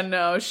 Yeah,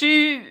 no,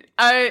 she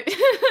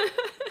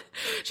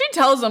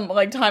tells him,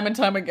 like, time and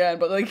time again,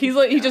 but, like,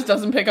 he just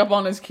doesn't pick up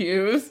on his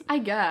cues. I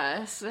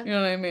guess. You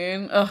know what I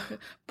mean? Ugh.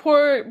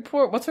 Poor,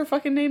 what's her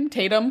fucking name?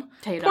 Tatum?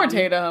 Poor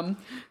Tatum.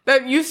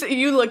 That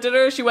you looked at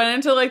her, she went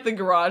into, like, the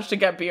garage to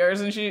get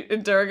beers,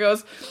 and Dara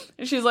goes,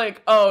 and she's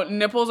like, oh,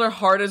 nipples are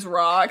hard as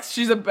rocks.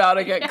 She's about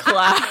to get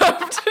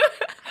clapped.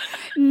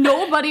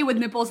 Nobody with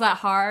nipples that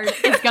hard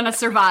is gonna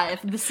survive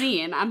the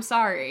scene. I'm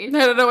sorry. I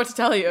don't know what to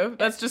tell you.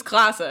 That's just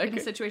classic. In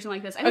a situation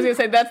like this. I was gonna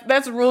say,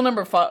 that's rule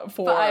number 4.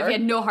 5, you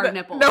had no hard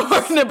nipples. No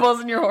hard nipples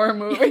in your horror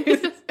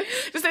movies.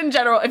 Just in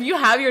general, if you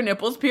have your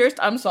nipples pierced,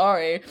 I'm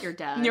sorry. You're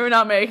dead. You're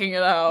not making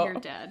it out. You're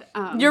dead.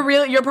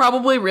 You're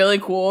probably really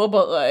cool,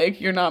 but,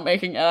 like, you're not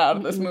making it out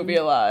of this movie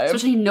alive.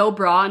 Especially no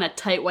bra and a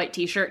tight white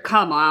t-shirt.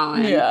 Come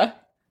on. Yeah.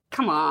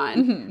 Come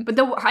on. But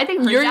I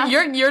think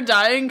you're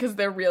dying because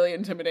they're really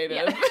intimidated.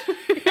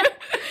 Yeah.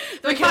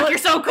 Like, fuck, you're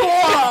so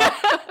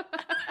cool.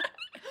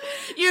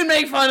 You'd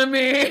make fun of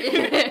me.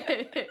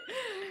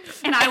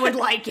 And I would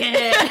like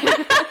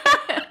it.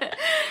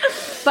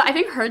 But I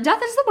think her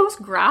death is the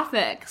most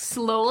graphic.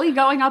 Slowly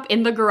going up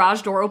in the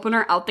garage door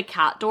opener, out the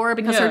cat door,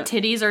 because her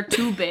titties are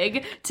too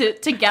big to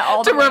get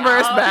all the way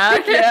reverse out.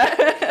 back,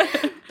 yeah.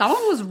 That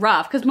one was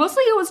rough, because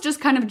mostly it was just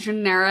kind of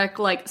generic,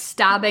 like,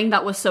 stabbing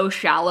that was so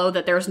shallow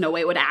that there was no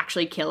way it would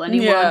actually kill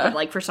anyone, but,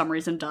 like, for some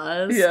reason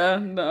does. Yeah,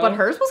 no. But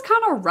hers was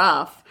kind of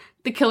rough.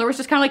 The killer was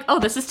just kind of like, oh,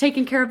 this is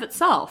taking care of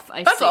itself.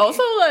 That's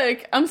also,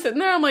 like, I'm sitting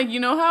there, I'm like,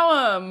 you know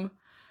how,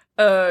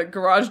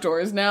 garage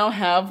doors now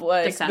have,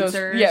 like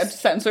sensors. Those,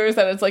 sensors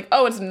that it's like,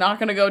 oh, it's not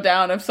gonna go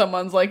down if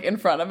someone's, like, in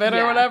front of it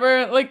or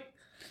whatever. Like,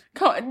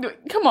 come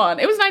on.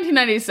 It was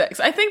 1996.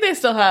 I think they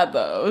still had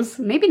those.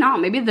 Maybe not.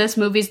 Maybe this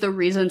movie's the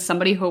reason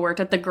somebody who worked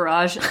at the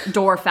garage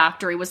door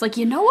factory was like,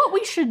 you know what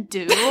we should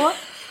do?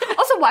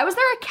 Also, why was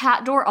there a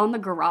cat door on the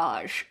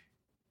garage?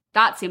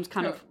 That seems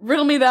kind of...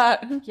 Riddle me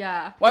that.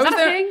 Yeah. Why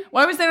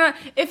was there not...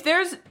 If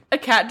there's a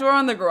cat door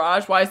on the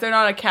garage, why is there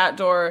not a cat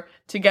door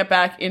to get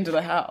back into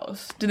the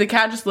house? Did the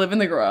cat just live in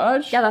the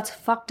garage? Yeah, that's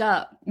fucked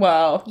up.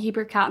 Wow. You keep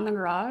your cat in the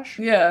garage?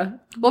 Yeah.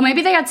 Well,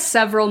 maybe they had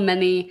several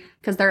mini...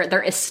 Because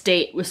their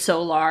estate was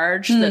so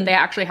large that they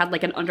actually had,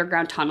 like, an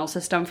underground tunnel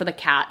system for the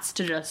cats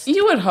to just...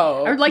 You would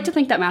hope. I would like to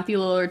think that Matthew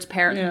Lillard's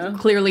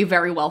parents, clearly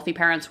very wealthy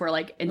parents, were,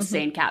 like,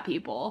 insane cat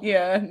people.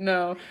 Yeah,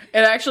 no. It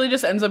actually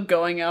just ends up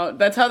going out.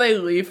 That's how they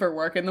leave for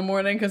work in the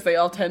morning, because they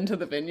all tend to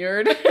the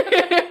vineyard.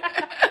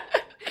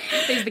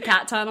 These the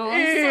cat tunnels.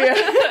 Yeah.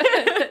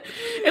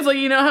 It's like,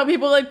 you know how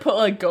people, like, put,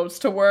 like, goats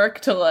to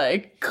work to,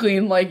 like,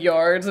 clean, like,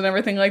 yards and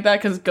everything like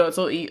that? Because goats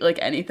will eat, like,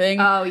 anything.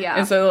 Oh, yeah.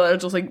 And so they'll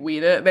just, like,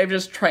 weed it. They've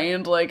just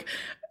trained, like...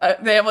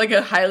 they have, like,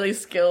 a highly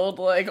skilled,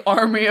 like,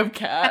 army of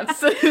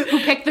cats. Who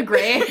pick the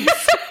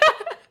grapes.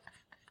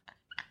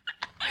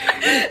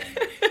 Oh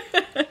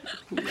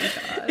my God.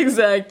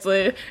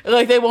 Exactly.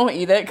 Like, they won't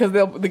eat it because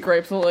the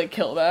grapes will, like,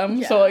 kill them.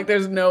 Yeah. So, like,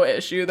 there's no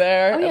issue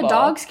there. Oh, yeah,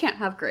 dogs can't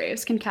have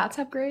grapes. Can cats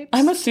have grapes?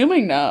 I'm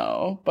assuming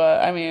no.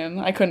 But, I mean,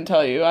 I couldn't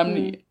tell you.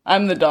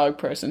 I'm the dog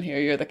person here.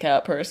 You're the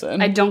cat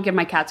person. I don't give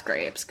my cats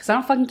grapes because I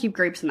don't fucking keep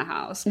grapes in the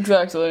house.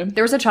 Exactly.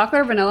 There was a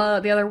chocolate or vanilla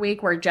the other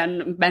week where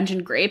Jen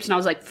mentioned grapes, and I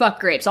was like, fuck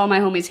grapes. All my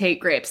homies hate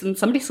grapes. And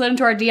somebody slid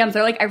into our DMs.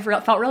 They're like, I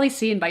felt really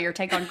seen by your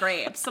take on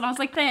grapes. And I was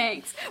like,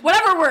 thanks.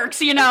 Whatever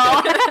works, you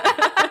know.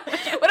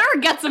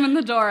 Whatever gets them in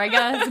the door, I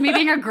guess. Me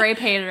being a grape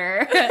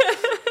hater.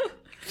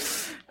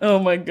 Oh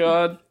my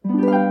God.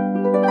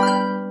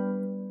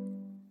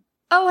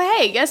 Oh,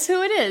 hey, guess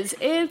who it is?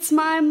 It's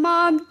my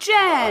mom,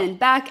 Jen,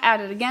 back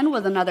at it again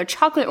with another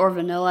chocolate or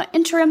vanilla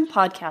interim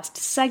podcast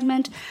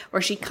segment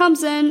where she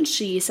comes in,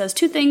 she says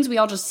two things, we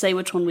all just say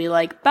which one we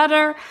like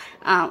better.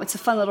 It's a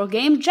fun little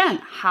game. Jen,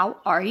 how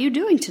are you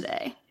doing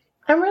today?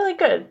 I'm really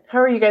good. How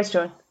are you guys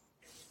doing?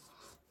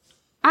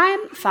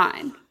 I'm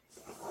fine.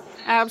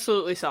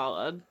 Absolutely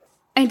solid.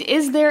 And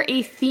is there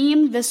a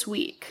theme this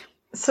week?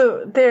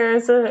 So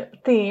there's a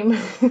theme.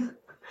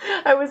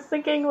 I was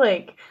thinking,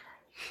 like,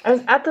 I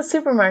was at the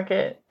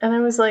supermarket, and I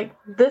was like,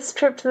 this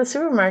trip to the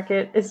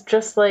supermarket is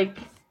just like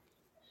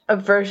a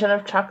version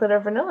of chocolate or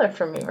vanilla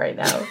for me right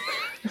now.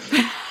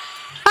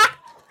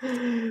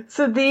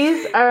 So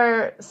these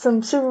are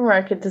some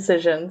supermarket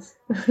decisions.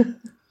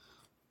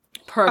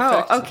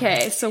 Perfect. Oh,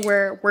 okay. So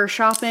we're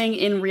shopping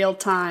in real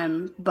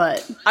time,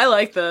 but... I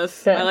like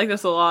this. Yeah. I like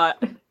this a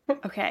lot.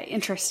 Okay,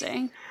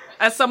 interesting.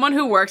 As someone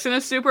who works in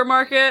a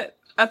supermarket...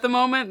 At the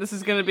moment, this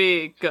is going to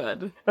be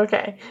good.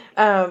 Okay.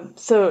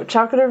 So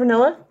chocolate or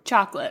vanilla?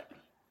 Chocolate.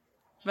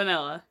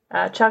 Vanilla.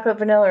 Chocolate,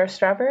 vanilla, or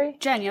strawberry?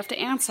 Jen, you have to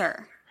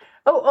answer.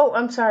 Oh,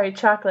 I'm sorry.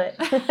 Chocolate.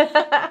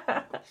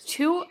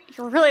 You're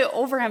really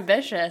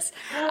overambitious.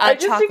 I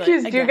just chocolate,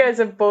 accused again. you guys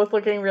of both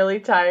looking really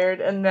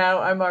tired, and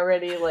now I'm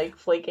already, like,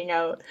 flaking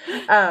out.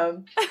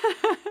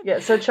 Yeah,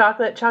 so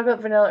chocolate,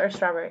 vanilla, or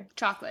strawberry?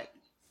 Chocolate.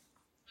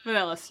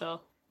 Vanilla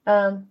still.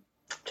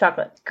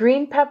 chocolate.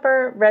 Green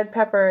pepper, red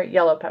pepper,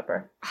 yellow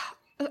pepper.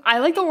 I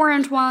like the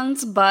orange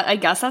ones, but I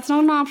guess that's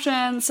not an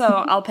option, so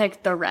I'll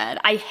pick the red.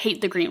 I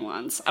hate the green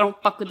ones. I don't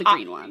fuck with the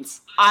green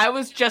ones. I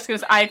was just gonna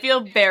say, I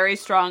feel very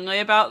strongly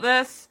about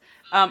this.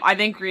 I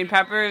think green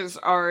peppers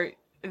are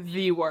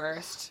the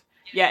worst.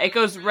 Yeah, it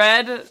goes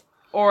red,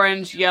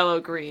 orange, yellow,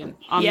 green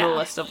on the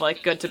list of,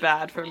 like, good to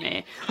bad for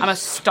me. I'm a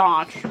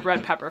staunch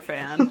red pepper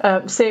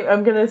fan. Same.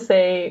 I'm gonna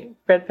say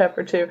red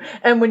pepper too.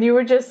 And when you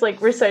were just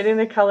like reciting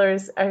the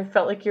colors, I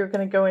felt like you were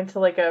gonna go into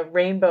like a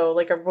rainbow,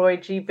 like a Roy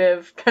G.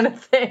 Biv kind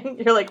of thing.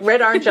 You're like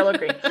red, orange, yellow,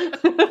 green.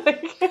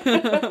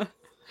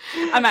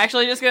 I'm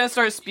actually just gonna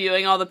start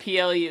spewing all the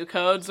PLU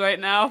codes right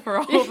now for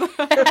all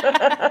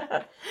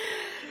the...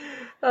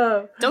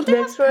 Don't they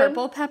have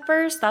purple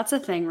peppers? That's a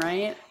thing,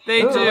 right?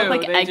 They do.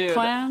 Like they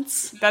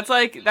eggplants? Do.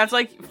 That's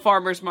like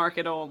farmer's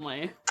market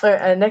only. All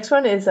right, next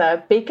one is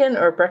bacon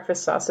or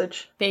breakfast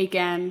sausage.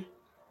 Bacon.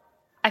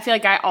 I feel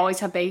like I always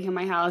have bacon in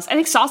my house. I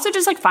think sausage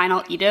is like fine,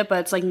 I'll eat it, but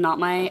it's like not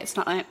my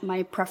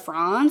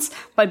preference.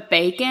 But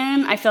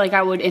bacon, I feel like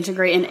I would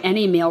integrate in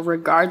any meal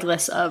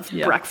regardless of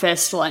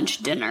breakfast, lunch,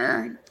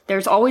 dinner.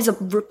 There's always a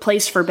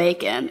place for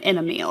bacon in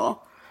a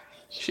meal.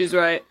 She's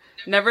right.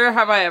 Never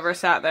have I ever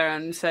sat there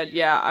and said,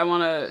 yeah, I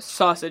want a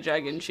sausage,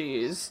 egg, and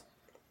cheese.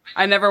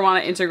 I never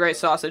want to integrate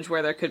sausage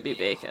where there could be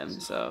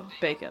bacon, so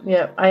bacon.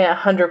 Yeah, I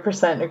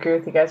 100% agree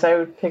with you guys. I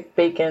would pick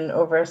bacon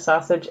over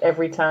sausage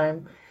every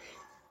time.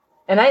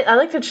 And I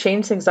like to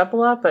change things up a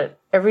lot, but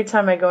every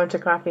time I go into a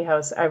coffee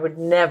house, I would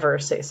never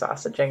say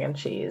sausage, egg, and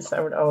cheese. I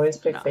would always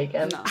pick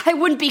bacon. No. I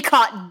wouldn't be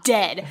caught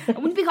dead. I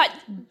wouldn't be caught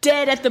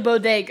dead at the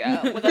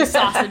bodega with a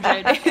sausage,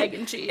 egg,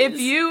 and cheese.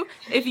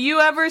 If you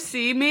ever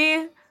see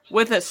me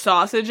with a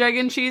sausage, egg,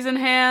 and cheese in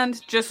hand,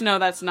 just know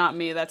that's not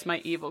me. That's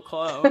my evil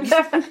clone.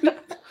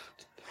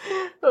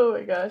 Oh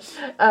my gosh.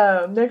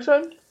 Next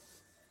one.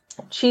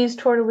 Cheese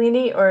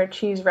tortellini or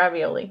cheese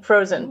ravioli?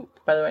 Frozen,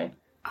 by the way.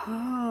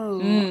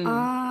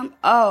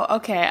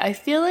 Okay. I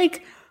feel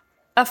like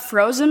a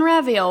frozen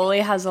ravioli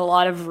has a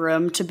lot of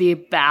room to be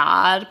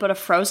bad, but a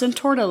frozen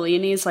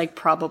tortellini is like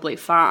probably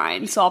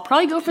fine. So I'll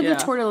probably go for the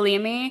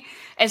tortellini.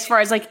 As far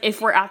as like if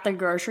we're at the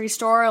grocery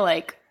store,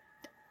 like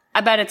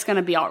I bet it's going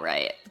to be all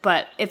right.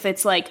 But if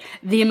it's like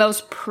the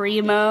most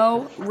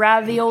primo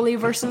ravioli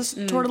versus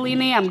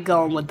tortellini, I'm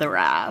going with the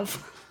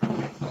Rav.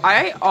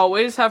 I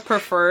always have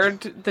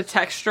preferred the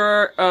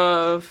texture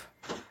of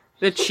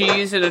the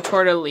cheese in a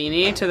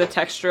tortellini to the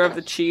texture of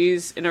the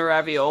cheese in a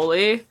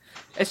ravioli.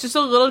 It's just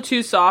a little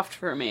too soft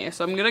for me.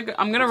 So I'm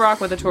gonna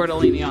rock with a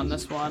tortellini on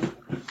this one.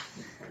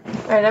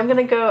 All right, I'm going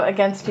to go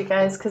against you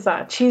guys because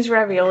cheese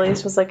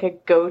raviolis was like a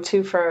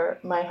go-to for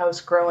my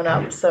house growing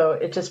up. So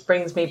it just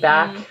brings me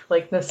back,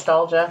 like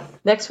nostalgia.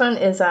 Next one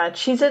is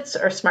Cheez-Its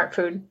or Smart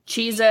Food?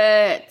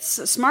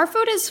 Cheez-Its. Smart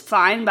Food is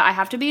fine, but I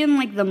have to be in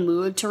like the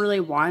mood to really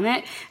want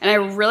it. And I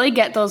really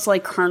get those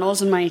like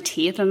kernels in my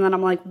teeth. And then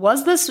I'm like,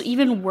 was this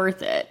even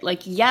worth it?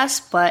 Like, yes,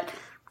 but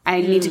I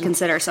need to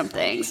consider some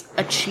things.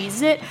 A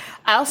Cheez-It.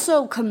 I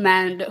also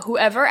commend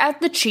whoever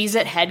at the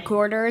Cheez-It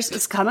headquarters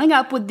is coming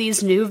up with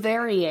these new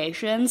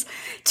variations.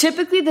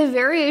 Typically, the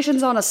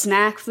variations on a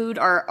snack food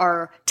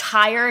are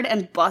tired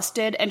and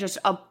busted and just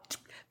a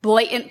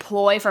blatant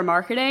ploy for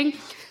marketing.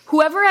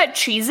 Whoever at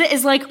Cheez-It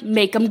is like,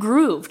 make them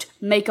grooved,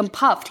 make them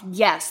puffed.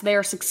 Yes, they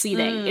are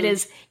succeeding. It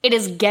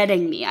is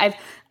getting me. I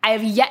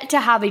have yet to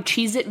have a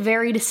Cheez-It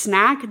varied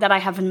snack that I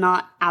have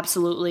not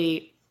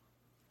absolutely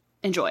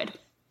enjoyed.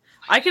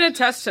 I can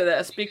attest to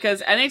this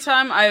because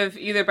anytime I've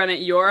either been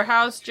at your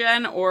house,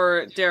 Jen,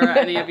 or Dara,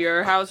 any of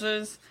your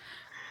houses,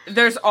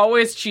 there's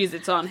always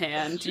Cheez-Its on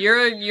hand.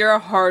 You're a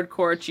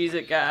hardcore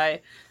Cheez-It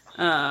guy.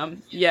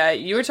 Yeah,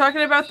 you were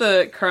talking about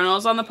the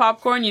kernels on the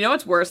popcorn. You know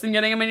what's worse than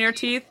getting them in your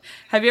teeth?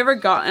 Have you ever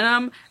gotten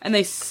them and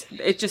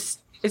it just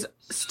is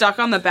stuck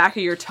on the back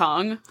of your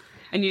tongue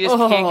and you just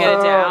can't get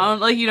it down?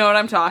 Like, you know what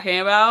I'm talking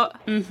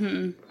about?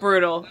 Mm-hmm.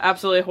 Brutal.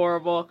 Absolutely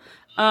horrible.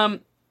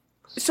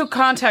 So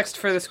context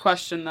for this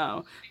question,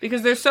 though,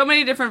 because there's so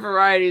many different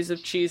varieties of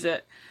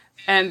Cheez-It,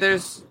 and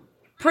there's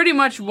pretty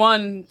much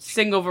one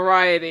single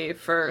variety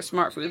for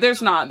Smart Food.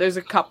 There's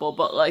a couple,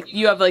 but, like,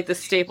 you have, like, the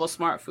staple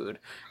Smart Food.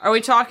 Are we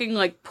talking,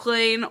 like,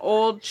 plain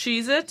old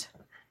Cheez-It?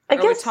 I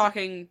guess are we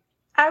talking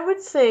I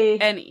would say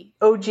any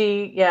OG,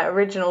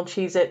 original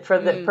Cheez-It for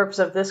the purpose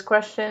of this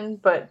question,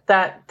 but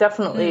that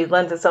definitely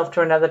lends itself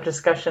to another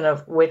discussion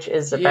of which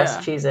is the best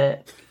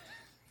Cheez-It.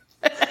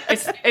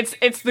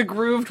 It's the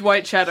grooved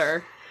white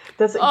cheddar.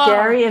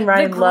 Gary and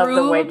Ryan love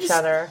the white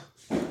cheddar.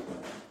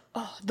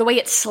 Oh, the way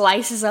it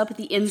slices up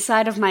the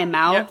inside of my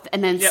mouth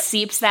and then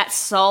seeps that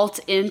salt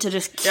in to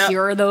just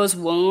cure those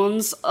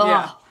wounds. Oh.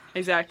 Yeah,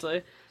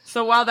 exactly.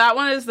 So while that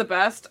one is the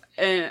best,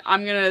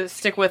 I'm gonna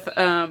stick with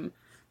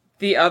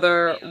the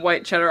other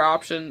white cheddar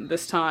option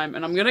this time,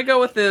 and I'm gonna go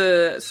with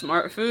the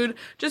Smart Food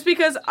just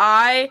because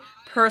I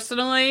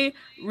personally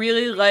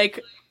really like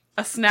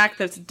a snack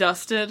that's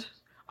dusted.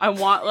 I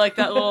want like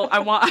that little. I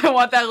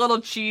want that little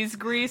cheese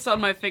grease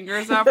on my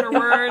fingers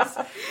afterwards,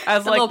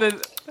 as like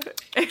the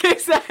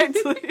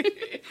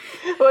exactly.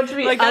 I want to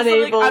be like,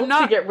 unable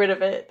to get rid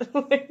of it.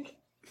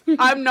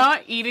 I'm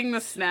not eating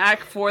the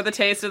snack for the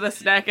taste of the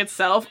snack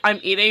itself. I'm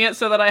eating it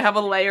so that I have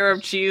a layer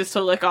of cheese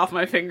to lick off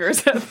my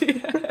fingers at the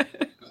end.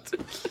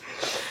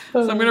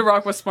 So I'm gonna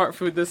rock with Smart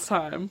Food this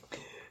time.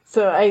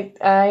 So I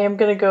am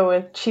gonna go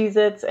with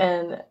Cheez-Its,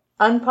 and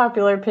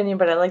unpopular opinion,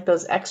 but I like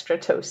those extra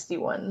toasty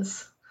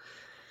ones.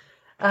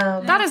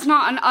 That is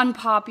not an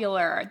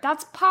unpopular.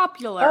 That's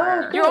popular.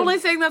 Oh, You're only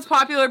saying that's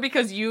popular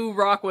because you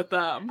rock with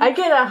them. I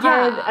get a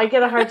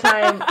hard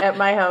time at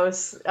my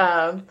house.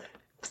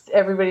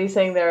 Everybody's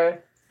saying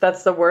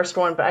that's the worst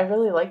one, but I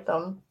really like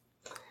them.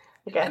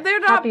 They're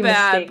not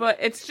bad, but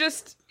it's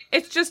just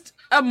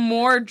a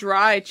more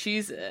dry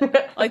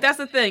Cheez-It. Like, that's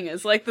the thing,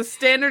 is like the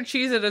standard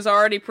Cheez-It is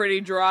already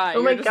pretty dry.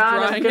 Oh my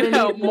god, I'm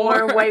gonna need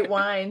more white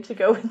wine to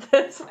go with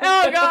this.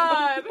 Oh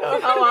god!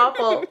 How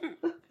awful.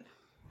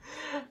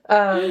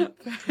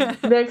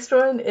 Next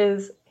one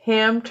is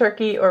ham,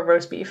 turkey, or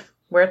roast beef.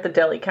 We're at the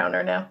deli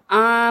counter now.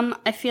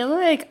 I feel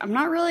like I'm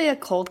not really a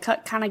cold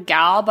cut kind of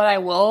gal, but I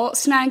will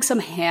snag some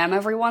ham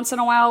every once in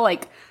a while,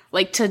 like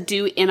to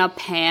do in a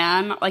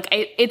pan. Like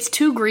it's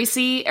too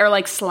greasy or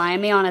like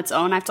slimy on its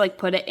own. I have to like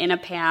put it in a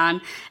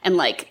pan and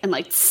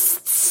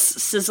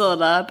sizzle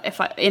it up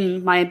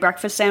in my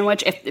breakfast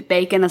sandwich if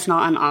bacon is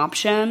not an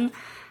option.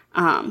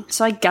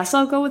 So I guess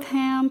I'll go with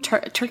ham.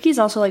 Turkey's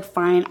also like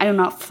fine. I do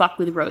not fuck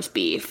with roast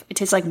beef. It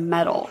tastes like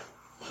metal.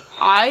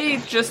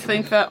 I just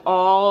think that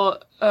all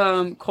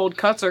cold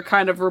cuts are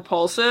kind of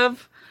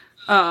repulsive.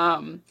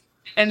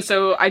 And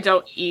so I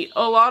don't eat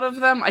a lot of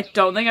them. I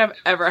don't think I've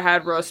ever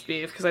had roast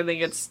beef because I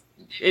think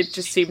it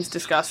just seems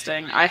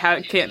disgusting.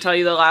 Can't tell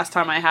you the last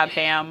time I had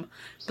ham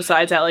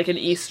besides at like an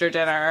Easter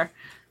dinner.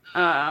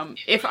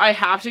 If I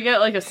have to get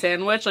like a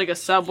sandwich, like a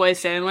Subway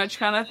sandwich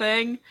kind of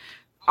thing,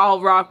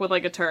 I'll rock with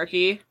like a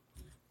turkey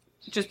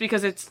just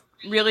because it's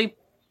really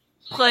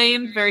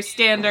plain, very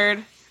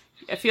standard.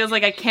 It feels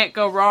like I can't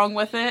go wrong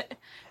with it.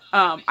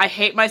 I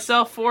hate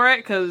myself for it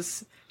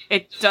because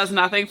it does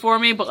nothing for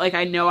me, but like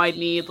I know I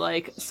need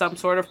like some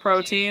sort of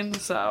protein,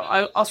 so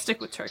I'll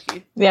stick with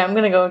turkey. Yeah, I'm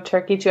gonna go with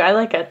turkey too. I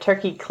like a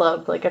turkey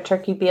club, like a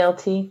turkey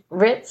BLT.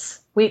 Ritz,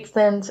 Wheat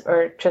Thins,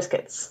 or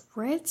Triscuits?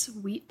 Ritz,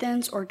 Wheat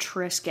Thins, or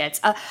Triscuits.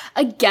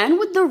 Again,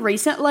 with the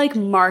recent like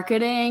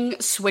marketing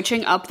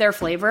switching up their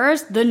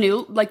flavors, the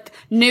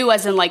new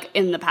as in like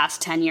in the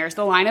past 10 years,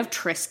 the line of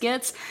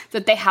Triscuits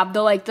that they have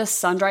the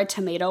sun-dried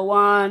tomato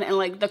one and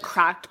like the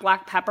cracked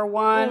black pepper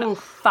one. Oof.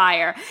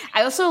 Fire.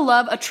 I also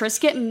love a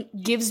Triscuit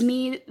gives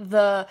me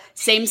the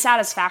same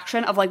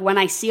satisfaction of like when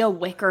I see a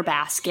wicker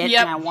basket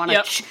and I want to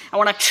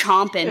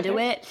chomp into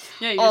it.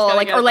 Yeah, you just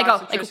gotta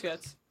get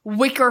Triscuits.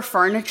 Wicker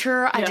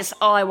furniture.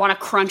 I want to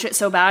crunch it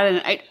so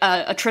bad, and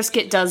a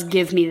Triscuit does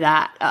give me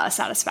that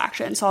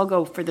satisfaction, so I'll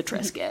go for the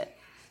Triscuit.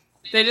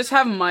 They just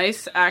have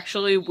mice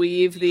actually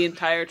weave the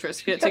entire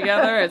Triscuit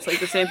together. It's like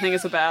the same thing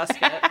as a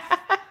basket.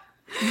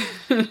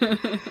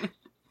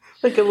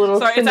 Like a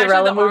little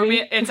Cinderella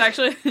movie. It's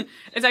actually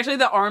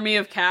the army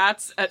of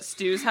cats at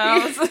Stu's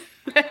house.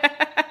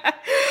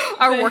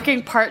 Are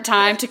working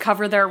part-time to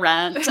cover their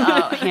rent,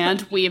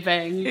 hand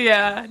weaving.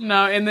 Yeah,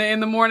 no, in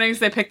the mornings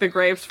they pick the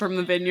grapes from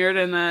the vineyard,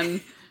 and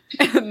then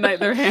at night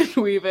they're hand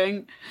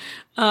weaving.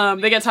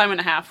 They get time and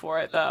a half for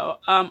it, though.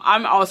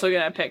 I'm also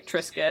gonna pick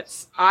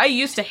Triscuits. I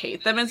used to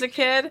hate them as a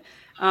kid,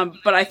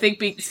 but I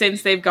think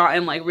since they've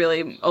gotten like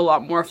really a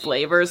lot more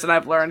flavors, and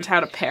I've learned how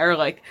to pair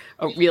like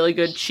a really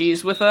good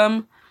cheese with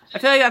them, I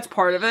feel like that's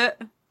part of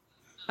it.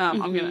 I'm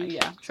gonna,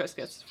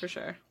 Triscuits, for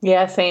sure.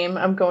 Yeah, same.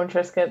 I'm going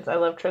Triscuits. I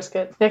love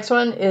Triscuits. Next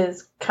one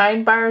is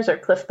Kind Bars or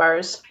Cliff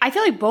Bars. I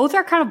feel like both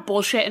are kind of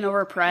bullshit and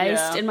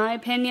overpriced, in my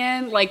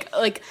opinion. Like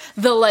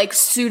the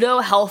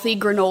pseudo-healthy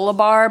granola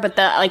bar, but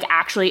that like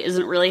actually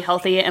isn't really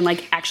healthy and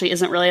like actually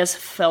isn't really as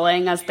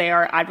filling as they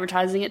are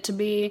advertising it to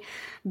be.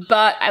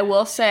 But I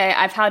will say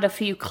I've had a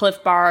few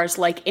Cliff Bars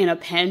like in a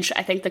pinch.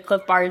 I think the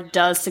Cliff Bar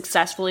does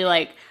successfully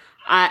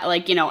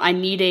I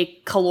need a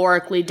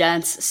calorically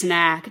dense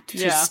snack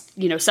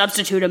to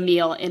substitute a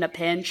meal in a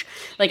pinch.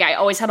 Like I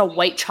always had a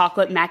white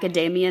chocolate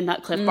macadamia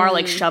nut Cliff Bar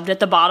like shoved at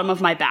the bottom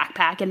of my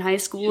backpack in high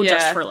school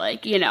just for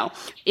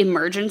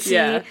emergency.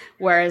 Yeah.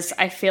 Whereas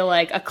I feel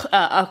like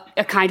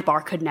a Kind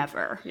Bar could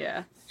never.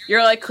 Yeah.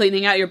 You're like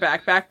cleaning out your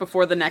backpack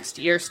before the next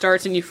year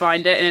starts and you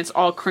find it and it's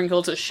all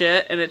crinkled to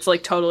shit and it's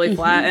like totally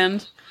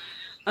flattened.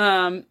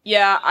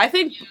 I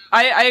think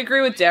I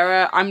agree with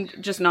Dara. I'm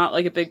just not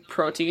like a big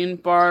protein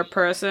bar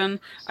person.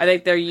 I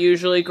think they're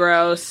usually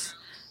gross.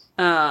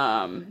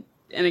 And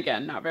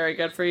again, not very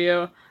good for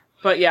you.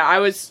 But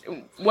yeah,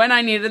 when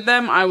I needed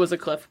them, I was a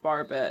Cliff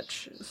Bar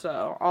bitch.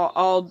 So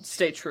I'll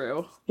stay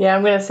true. Yeah,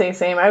 I'm going to say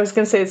same. I was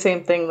going to say the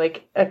same thing.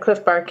 Like a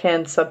Cliff Bar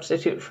can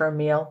substitute for a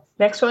meal.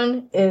 Next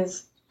one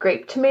is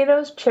grape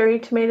tomatoes, cherry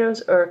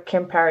tomatoes, or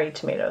Campari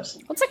tomatoes.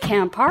 What's a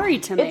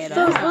Campari tomato? It's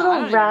those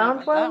little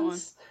round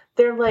ones.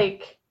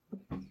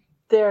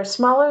 They're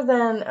smaller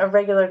than a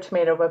regular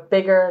tomato, but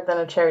bigger than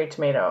a cherry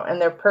tomato,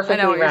 and they're perfectly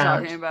round. I know what you're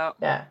talking about.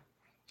 Yeah.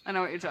 I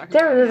know what you're talking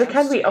about. They're the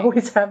kind we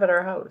always have at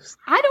our house.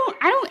 I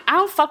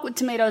don't fuck with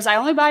tomatoes. I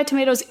only buy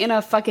tomatoes in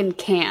a fucking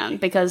can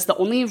because the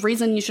only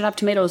reason you should have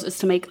tomatoes is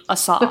to make a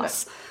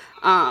sauce.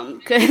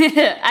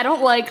 I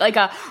don't like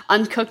a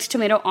uncooked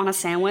tomato on a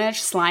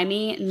sandwich,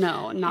 slimy.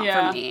 No, not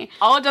for me.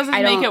 All it does is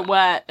make it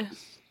wet.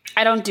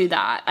 I don't do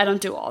that. I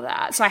don't do all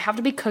that. So I have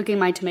to be cooking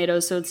my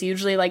tomatoes. So it's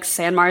usually like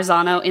San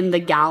Marzano in the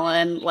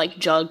gallon, like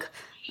jug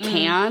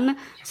can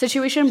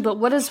situation. But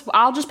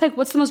I'll just pick,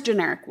 what's the most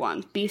generic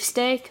one?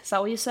 Beefsteak? Is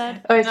that what you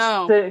said? Oh, it's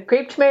the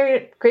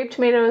grape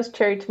tomatoes,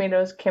 cherry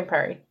tomatoes,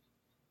 Campari.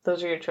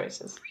 Those are your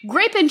choices.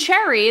 Grape and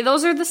cherry,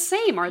 those are the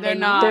same, are they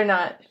not? They're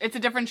not. It's a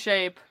different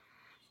shape.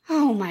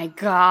 Oh my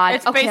god.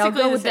 It's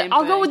basically the same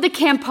I'll go thing. with the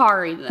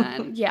Campari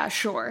then. Yeah,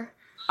 sure.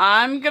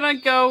 I'm gonna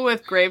go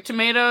with grape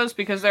tomatoes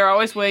because they're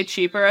always way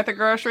cheaper at the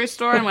grocery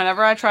store, and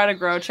whenever I try to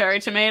grow cherry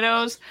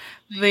tomatoes,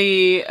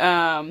 the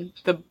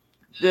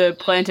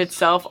plant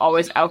itself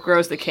always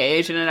outgrows the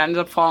cage and it ends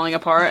up falling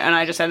apart, and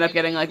I just end up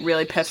getting like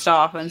really pissed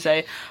off and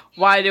say,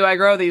 why do I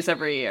grow these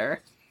every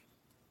year?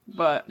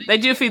 But they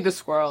do feed the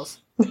squirrels.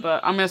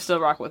 But I'm gonna still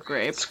rock with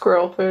grape.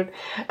 Squirrel food.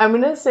 I'm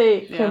gonna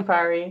say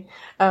Campari.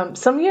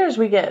 Some years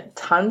we get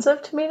tons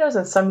of tomatoes,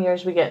 and some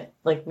years we get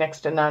like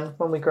next to none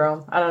when we grow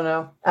them. I don't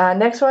know.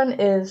 Next one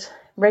is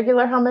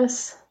regular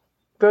hummus,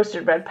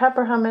 roasted red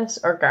pepper hummus,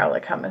 or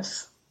garlic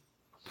hummus.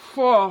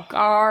 Whoa.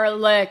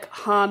 Garlic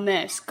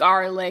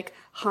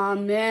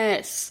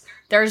hummus.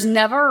 There's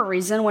never a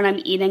reason when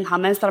I'm eating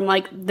hummus that I'm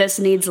like, this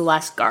needs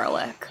less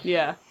garlic.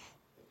 Yeah.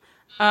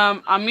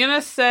 I'm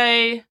gonna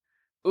say,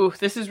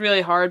 this is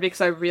really hard because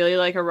I really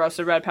like a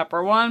roasted red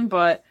pepper one,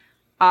 but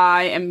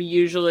I am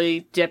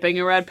usually dipping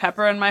a red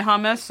pepper in my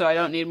hummus, so I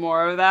don't need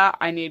more of that.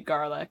 I need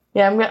garlic.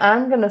 Yeah,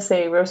 I'm gonna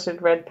say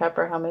roasted red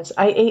pepper hummus.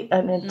 I ate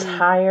an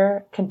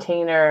entire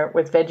container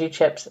with veggie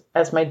chips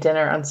as my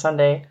dinner on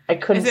Sunday. I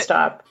couldn't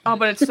stop. Oh,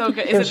 but it's so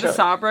good. Is it the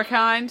Sabra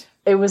kind?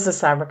 It was the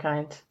Sabra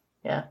kind.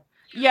 Yeah.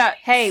 Yeah.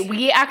 Hey,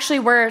 we actually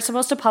were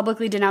supposed to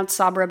publicly denounce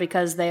Sabra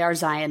because they are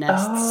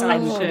Zionists.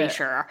 I'm pretty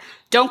sure.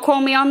 Don't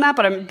quote me on that,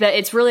 but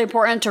it's really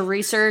important to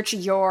research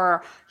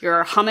your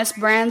hummus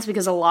brands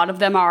because a lot of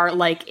them are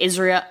like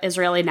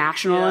Israeli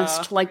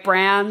nationalist like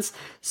brands.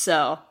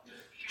 So,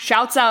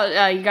 shouts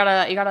out! You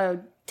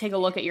gotta take a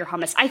look at your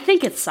hummus. I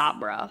think it's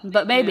Sabra,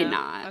 but maybe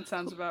not. That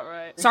sounds about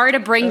right. Sorry to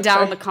bring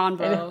down the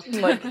convo.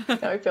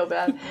 Now I feel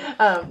bad.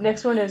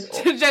 Next one is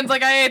Jen's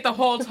like, I ate the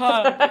whole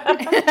tub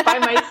by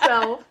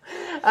myself.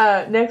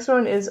 Next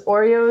one is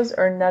Oreos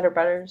or Nutter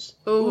Butters.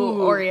 Ooh,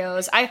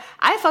 Oreos.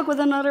 I fuck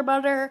with a Nutter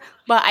Butter,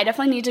 but I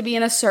definitely need to be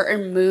in a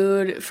certain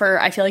mood for,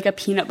 I feel like a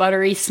peanut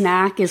buttery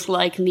snack is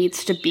like I need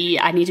to be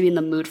in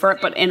the mood for it,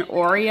 but an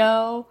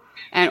Oreo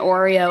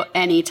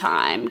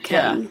anytime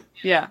can.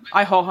 Yeah,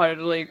 I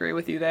wholeheartedly agree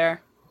with you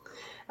there.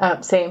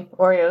 Same,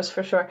 Oreos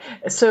for sure.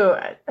 So,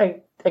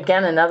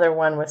 again, another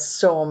one with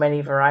so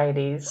many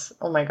varieties.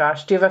 Oh my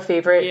gosh. Do you have a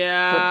favorite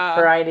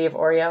variety of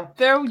Oreo?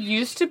 There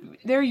used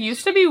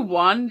to be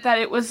one that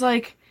it was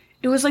like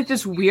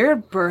this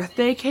weird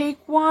birthday cake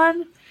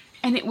one,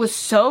 and it was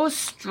so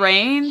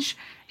strange.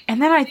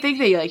 And then I think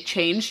they like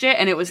changed it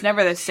and it was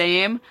never the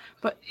same,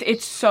 but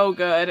it's so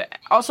good.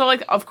 Also,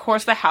 like, of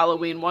course the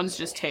Halloween ones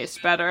just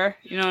taste better.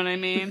 You know what I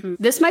mean?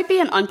 This might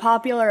be an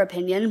unpopular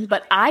opinion,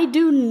 but I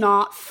do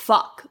not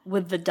fuck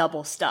with the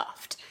double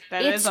stuffed.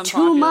 It's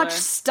too much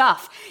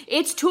stuff.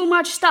 It's too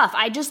much stuff.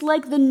 I just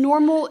like the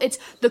normal, it's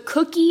the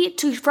cookie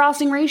to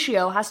frosting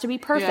ratio has to be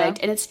perfect,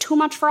 and it's too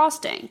much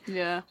frosting.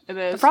 Yeah, it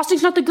is. The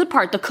frosting's not the good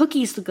part. The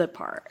cookie's the good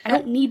part. I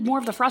don't need more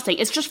of the frosting.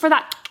 It's just for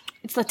that.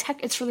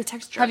 It's for the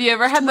texture. Have you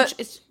ever had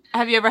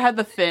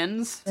the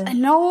Thins?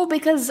 No,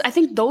 because I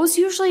think those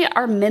usually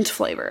are mint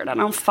flavored. I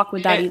don't fuck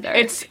with that either.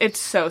 It's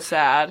so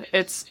sad.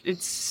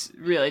 It's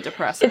really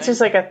depressing. It's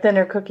just like a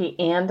thinner cookie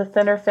and a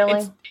thinner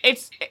filling.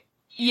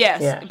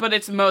 Yes, but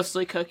it's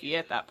mostly cookie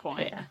at that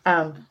point.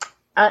 Yeah.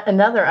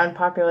 Another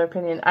unpopular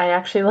opinion. I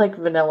actually like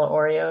vanilla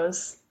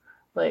Oreos.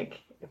 Like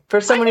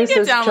for someone who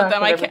says chocolate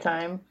every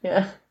time.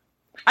 Yeah.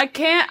 I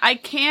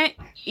can't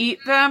eat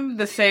them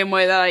the same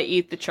way that I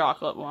eat the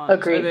chocolate ones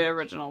or the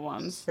original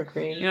ones.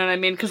 Agreed. You know what I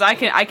mean? Because I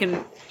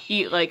can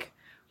eat like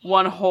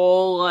one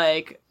whole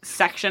like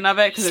section of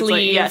it because it's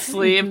like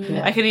sleeve. Mm-hmm.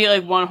 Yeah. I could eat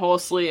like one whole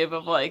sleeve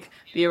of like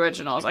the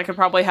originals. I could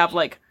probably have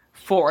like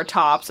 4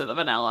 tops of the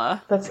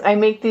vanilla. I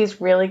make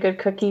these really good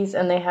cookies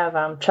and they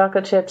have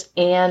chocolate chips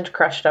and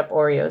crushed up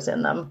Oreos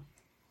in them.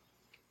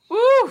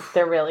 Woo!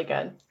 They're really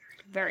good.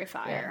 Very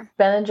fire. Yeah.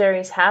 Ben &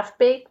 Jerry's Half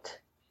Baked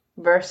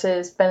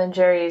versus Ben &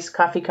 Jerry's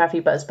Coffee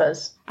Buzz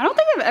Buzz. I don't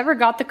think I've ever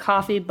got the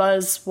Coffee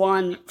Buzz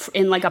one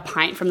in like a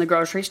pint from the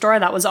grocery store.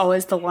 That was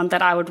always the one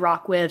that I would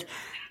rock with.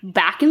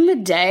 Back in the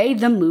day,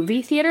 the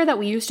movie theater that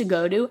we used to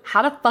go to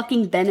had a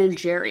fucking Ben &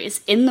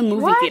 Jerry's in the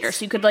movie theater.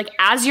 So you could, like,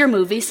 as your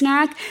movie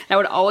snack, I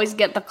would always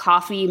get the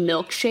coffee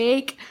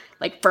milkshake,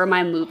 like, for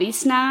my movie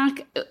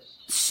snack.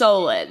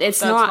 So lit.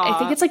 That's not, hot. I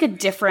think it's like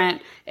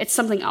it's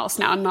something else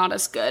now, not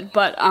as good.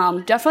 But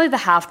definitely the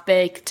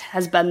half-baked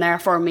has been there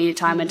for me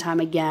time and time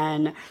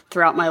again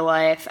throughout my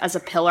life as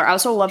a pillar. I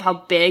also love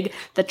how big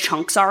the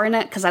chunks are in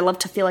it because I love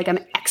to feel like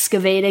I'm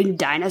excavating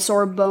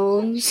dinosaur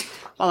bones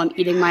while I'm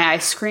eating my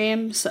ice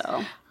cream,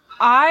 so.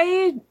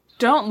 I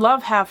don't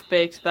love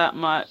Half-Baked that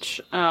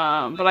much,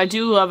 but I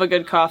do love a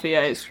good coffee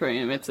ice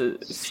cream. It's a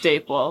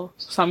staple.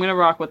 So I'm going to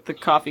rock with the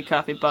coffee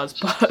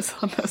buzz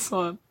on this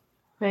one.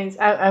 Nice.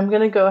 I'm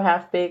going to go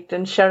Half-Baked,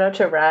 and shout out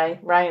to Ryan.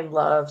 Ryan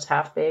loves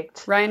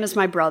Half-Baked. Ryan is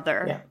my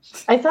brother. Yeah.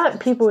 I thought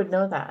people would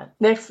know that.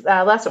 Next,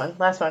 last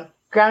one.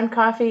 Ground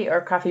coffee or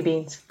coffee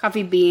beans?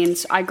 Coffee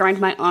beans. I grind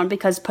my own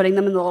because putting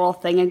them in the little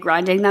thing and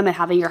grinding them and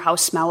having your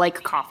house smell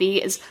like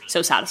coffee is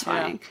so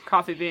satisfying. Yeah,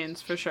 coffee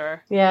beans, for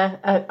sure.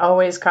 Yeah,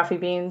 always coffee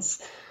beans.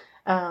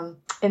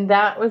 And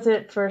that was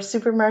it for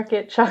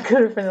supermarket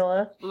chocolate or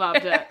vanilla.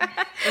 Loved it.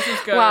 This is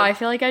good. Wow, I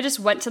feel like I just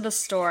went to the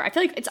store. I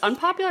feel like it's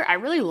unpopular. I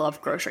really love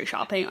grocery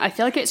shopping. I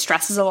feel like it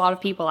stresses a lot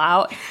of people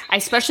out.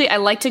 I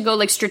like to go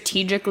like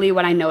strategically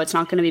when I know it's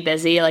not going to be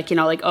busy. Like, you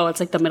know, like, oh, it's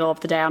like the middle of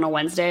the day on a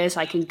Wednesday,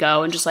 so I can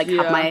go and just like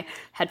have my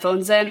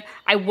headphones in.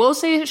 I will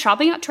say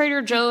shopping at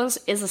Trader Joe's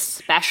is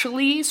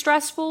especially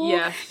stressful.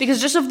 Yes. Because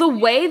just of the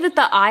way that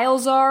the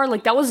aisles are,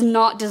 like that was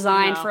not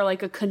designed for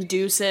like a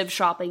conducive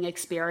shopping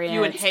experience. You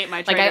would hate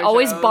my Trader Like I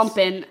always Joe's. bump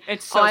in.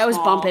 It's so I always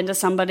small. bump into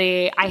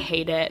somebody. I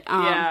hate it.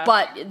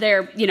 But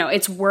they're, you know,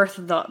 it's worth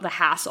the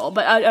hassle.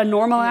 But a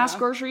normal ass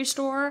grocery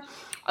store,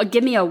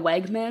 give me a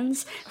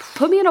Wegmans.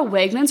 Put me in a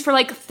Wegmans for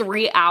like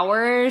 3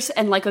 hours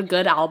and like a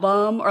good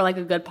album or like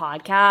a good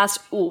podcast.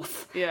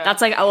 Oof. Yeah.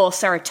 That's like a little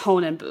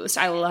serotonin boost.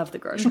 I love the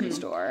grocery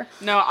store.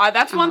 No,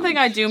 that's one thing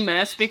I do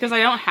miss because I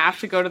don't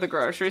have to go to the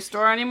grocery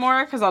store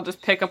anymore because I'll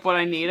just pick up what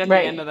I need at the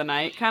end of the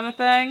night kind of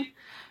thing.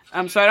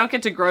 So I don't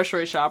get to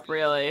grocery shop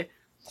really.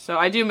 So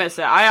I do miss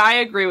it. I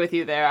agree with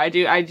you there. I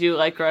do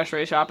like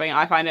grocery shopping.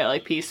 I find it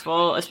like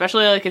peaceful,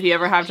 especially like if you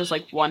ever have just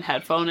like one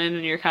headphone in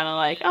and you're kind of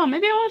like, oh,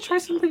 maybe I want to try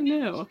something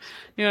new.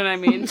 You know what I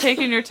mean?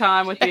 Taking your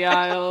time with the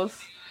aisles.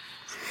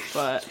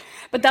 But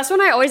that's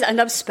when I always end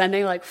up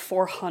spending like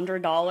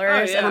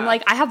 $400 and I'm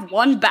like, I have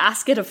one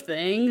basket of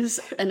things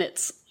and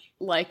it's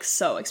like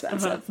so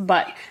expensive.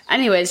 But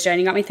anyways, Jen,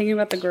 you got me thinking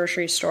about the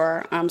grocery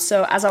store.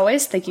 So as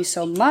always, thank you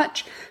so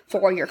much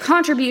for your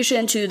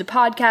contribution to the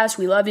podcast.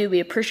 We love you. We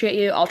appreciate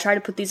you. I'll try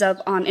to put these up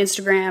on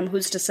Instagram,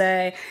 Who's to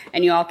Say,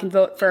 and you all can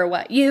vote for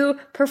what you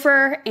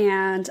prefer.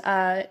 And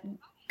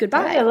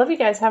goodbye. I love you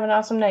guys. Have an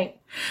awesome night.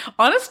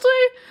 honestly,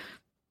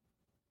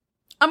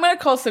 I'm gonna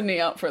call Sydney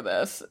out for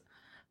this.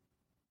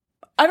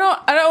 I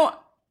don't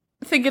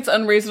think it's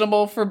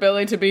unreasonable for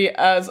Billy to be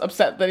as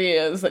upset that he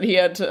is that he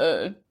had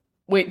to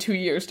wait 2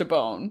 years to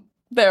bone.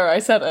 There, I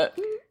said it.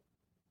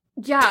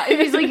 Yeah,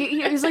 he's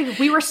like,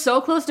 we were so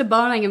close to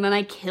boning, and then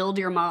I killed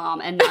your mom,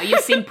 and now you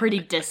seem pretty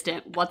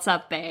distant. What's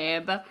up,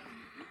 babe?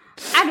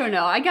 I don't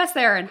know. I guess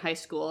they're in high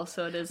school,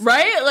 so it is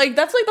Right? Like,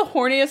 that's like the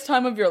horniest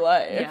time of your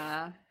life.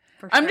 Yeah,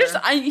 for sure.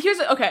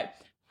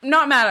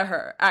 Not mad at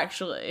her,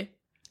 actually.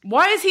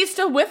 Why is he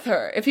still with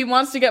her if he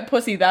wants to get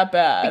pussy that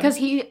bad? Because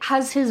he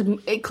has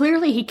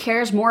clearly he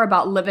cares more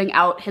about living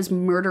out his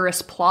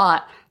murderous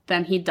plot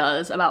than he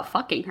does about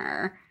fucking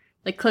her.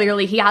 Like,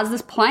 clearly he has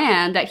this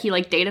plan that he,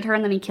 like, dated her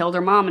and then he killed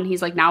her mom, and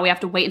he's like, now we have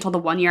to wait until the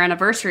 1 year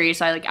anniversary,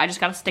 so I just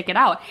gotta stick it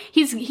out.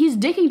 He's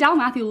dicking down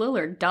Matthew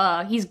Lillard,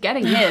 duh. He's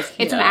getting his.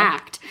 It's an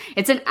act.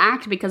 It's an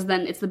act because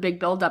then it's the big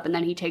buildup, and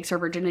then he takes her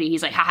virginity.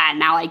 He's like, haha,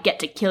 now I get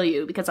to kill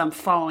you because I'm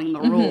following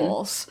the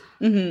rules.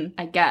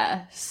 I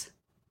guess.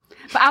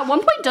 But at one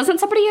point, doesn't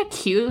somebody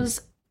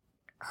accuse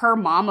her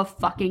mom of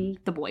fucking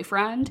the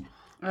boyfriend?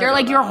 They're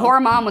like, your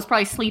whore mom was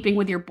probably sleeping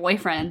with your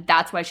boyfriend.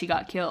 That's why she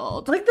got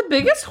killed. Like, the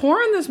biggest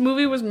whore in this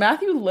movie was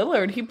Matthew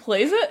Lillard. He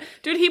plays it.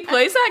 Dude, he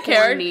plays that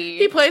character.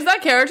 He plays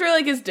that character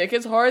like his dick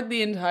is hard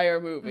the entire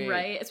movie.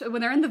 Right? It's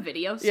when they're in the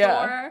video store.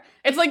 Yeah.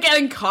 It's like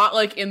getting caught,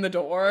 like, in the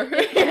door.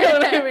 You know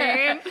what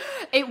I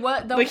mean?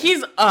 Like,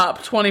 he's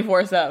up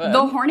 24/7.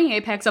 The horny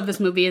apex of this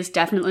movie is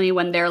definitely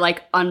when they're,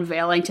 like,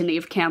 unveiling to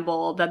Neve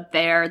Campbell that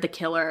they're the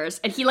killers.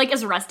 And he, like,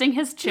 is resting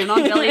his chin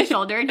on Billy's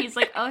shoulder, and he's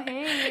like, oh,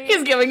 hey.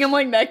 He's giving him,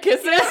 like, neck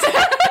kisses.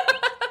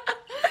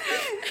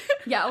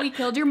 Yeah, we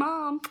killed your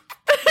mom.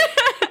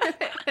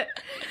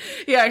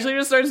 He actually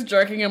just starts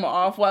jerking him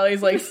off while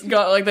he's, like,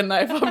 got, like, the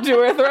knife up to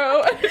her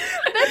throat.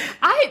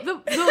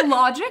 The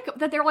logic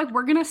that they're like,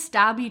 we're gonna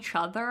stab each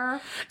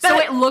other, so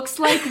it looks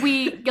like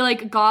we,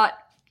 like, got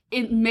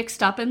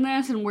mixed up in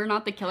this and we're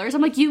not the killers.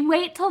 I'm like, you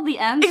wait till the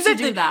end to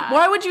do that.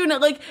 Why would you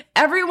not? Like,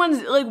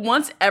 everyone's, like,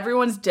 once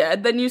everyone's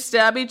dead, then you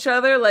stab each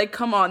other. Like,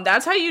 come on.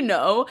 That's how you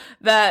know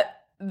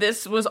that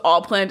this was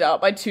all planned out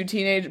by two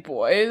teenage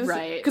boys.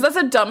 Right. Because that's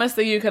the dumbest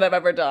thing you could have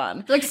ever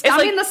done. Like, stab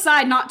me in the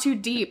side, not too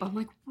deep. I'm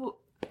like, no.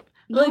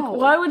 Like,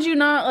 why would you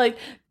not, like,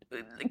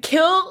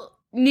 kill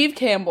Neve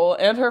Campbell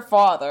and her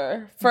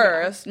father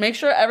first, make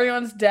sure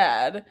everyone's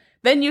dead,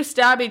 then you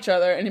stab each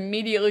other and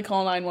immediately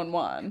call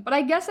 911. But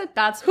I guess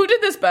that's... Who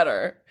did this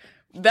better?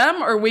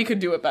 Them or we could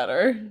do it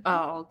better?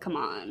 Oh, come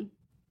on.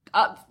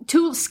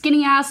 Two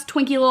skinny-ass,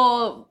 twinky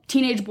little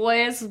teenage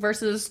boys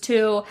versus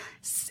two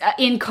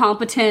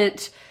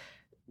incompetent...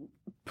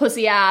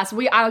 pussy-ass.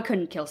 I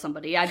couldn't kill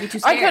somebody. I'd be too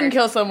scared. I couldn't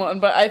kill someone,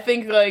 but I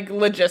think, like,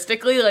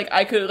 logistically,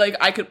 I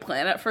could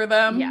plan it for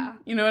them. Yeah.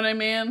 You know what I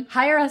mean?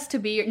 Hire us to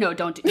be... No,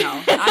 don't do...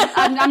 No.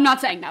 I'm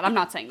not saying that. I'm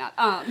not saying that.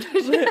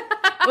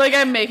 Like,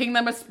 I'm making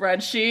them a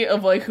spreadsheet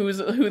of, like, who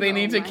they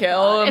need to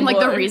kill. God. And, like,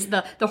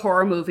 the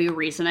horror movie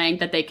reasoning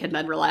that they can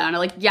then rely on.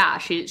 Like, yeah,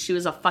 she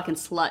was a fucking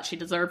slut. She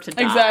deserved to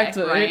die.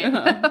 Exactly. Right?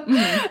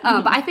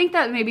 But I think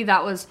that maybe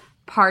that was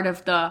part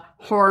of the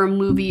horror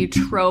movie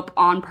trope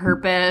on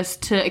purpose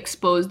to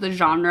expose the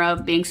genre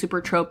of being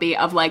super tropey,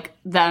 of, like,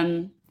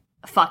 them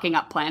fucking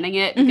up planning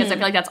it, because I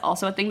feel like that's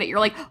also a thing that you're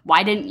like,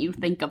 why didn't you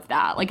think of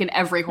that? Like, in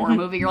every horror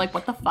movie, you're like,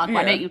 what the fuck?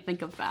 Why didn't you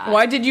think of that?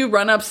 Why did you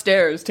run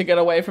upstairs to get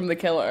away from the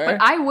killer?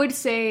 But I would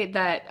say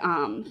that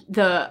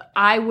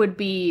I would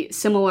be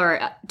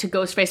similar to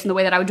Ghostface in the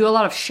way that I would do a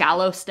lot of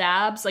shallow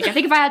stabs. Like, I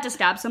think if I had to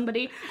stab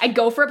somebody, I'd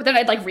go for it, but then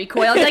I'd, like,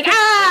 recoil. I'd be like,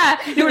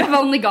 ah! It would have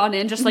only gone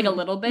in just, like, a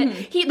little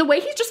bit. The way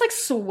he's just, like,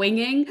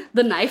 swinging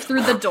the knife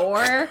through the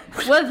door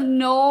with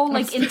no,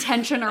 like,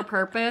 intention or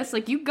purpose.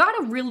 Like, you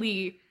gotta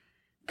really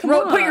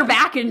put your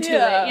back into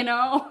it, you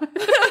know?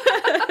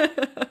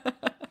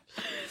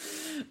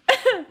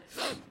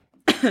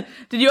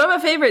 Did you have a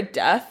favorite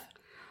death?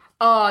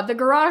 The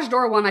garage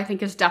door one, I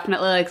think, is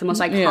definitely, like, the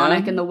most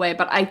iconic in the way,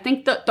 but I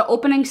think the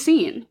opening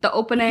scene, the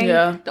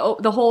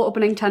whole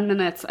opening 10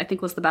 minutes, I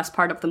think was the best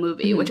part of the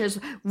movie, which is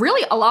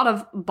really a lot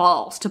of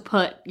balls to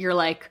put your,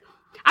 like,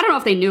 I don't know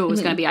if they knew it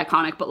was going to be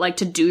iconic, but, like,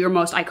 to do your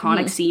most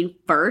iconic scene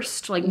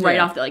first, like, right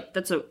off the, like,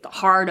 that's a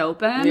hard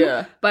open.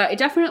 Yeah. But it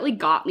definitely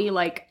got me,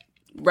 like,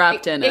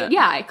 wrapped in it.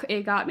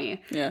 It got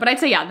me. Yeah. But I'd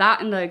say,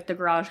 that and the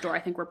garage door,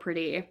 I think, were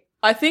pretty...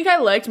 I think I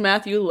liked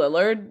Matthew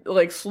Lillard,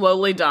 like,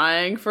 slowly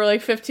dying for,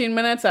 like, 15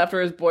 minutes after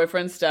his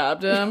boyfriend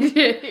stabbed him.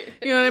 You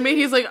know what I mean?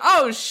 He's like,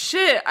 oh,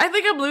 shit, I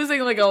think I'm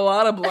losing, like, a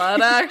lot of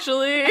blood,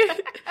 actually.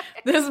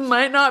 This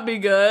might not be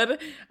good.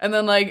 And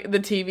then, like, the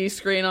TV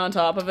screen on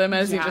top of him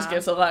as he just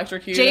gets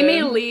electrocuted.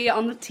 Jamie Lee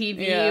on the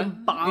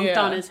TV bonked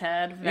on his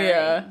head.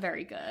 Very,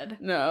 very good.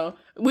 No.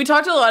 We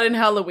talked a lot in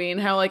Halloween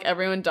how, like,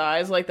 everyone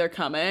dies like they're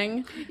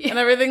coming and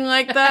everything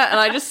like that. And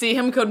I just see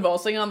him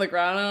convulsing on the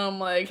ground and I'm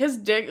like, his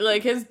dick,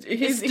 like,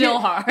 he's still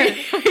hard.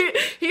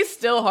 He's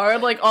still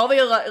hard. Like, all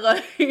the,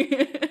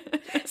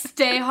 like...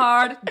 Stay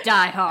hard,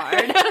 die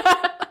hard.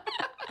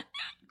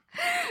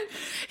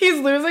 He's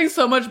losing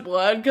so much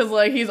blood because,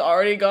 like, he's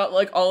already got,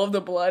 like, all of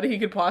the blood he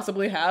could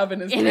possibly have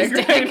in his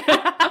dick.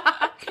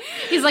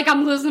 He's like,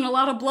 I'm losing a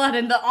lot of blood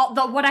and the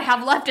what I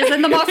have left is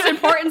in the most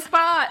important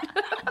spot.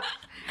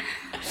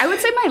 I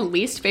would say my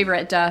least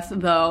favorite death,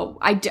 though,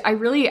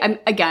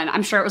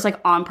 I'm sure it was,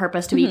 like, on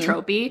purpose to be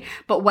tropey,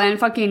 but when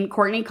fucking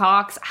Courtney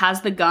Cox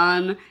has the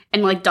gun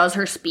and, like, does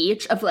her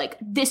speech of, like,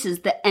 this is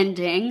the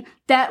ending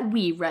that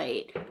we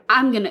write.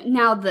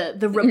 Now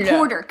the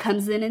reporter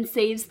comes in and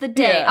saves the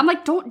day. Yeah. I'm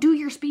like, don't do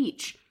your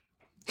speech.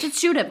 Just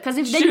shoot him, because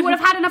then you would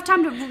have had enough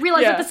time to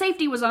realize that the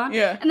safety was on,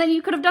 and then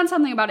you could have done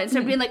something about it instead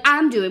of being like,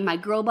 I'm doing my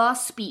girl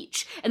boss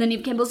speech. And then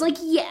Neve Campbell's like,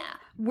 yeah,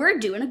 we're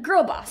doing a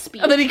girl boss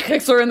speech. And then he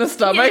kicks her in the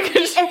stomach.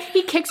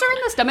 He kicks her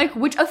in the stomach,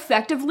 which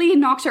effectively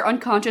knocks her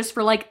unconscious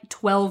for, like,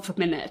 12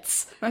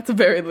 minutes. At the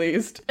very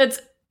least. I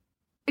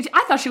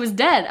thought she was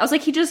dead. I was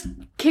like, he just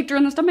kicked her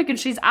in the stomach and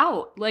she's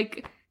out.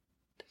 Like,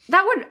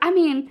 that would, I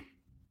mean...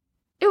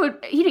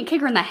 he didn't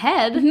kick her in the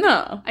head.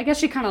 No. I guess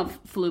she kind of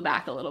flew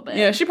back a little bit.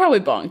 Yeah, she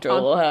probably bonked her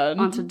little head.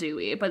 Onto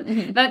Dewey. But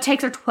then it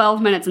takes her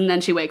 12 minutes and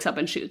then she wakes up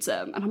and shoots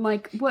him. And I'm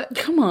like, what?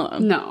 Come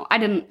on. No, I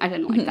didn't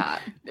like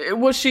that.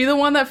 Was she the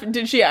one that,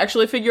 did she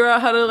actually figure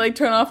out how to, like,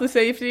 turn off the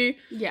safety?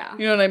 Yeah.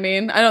 You know what I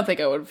mean? I don't think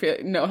I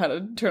would know how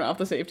to turn off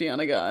the safety on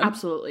a gun.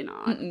 Absolutely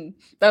not.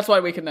 That's why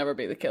we could never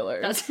be the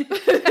killers.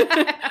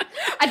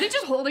 I think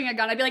just holding a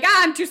gun, I'd be like,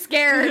 I'm too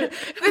scared.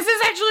 This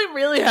is actually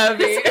really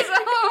heavy.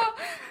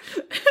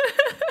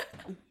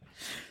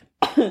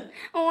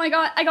 Oh my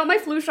god, I got my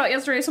flu shot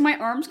yesterday, so my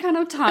arm's kind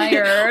of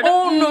tired.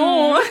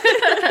 Oh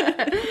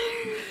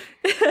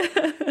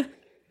no.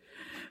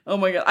 Oh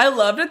my god. I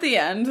loved at the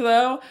end,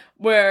 though,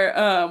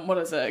 where, what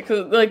is it?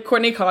 'Cause, like,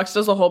 Courtney Cox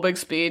does a whole big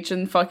speech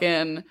and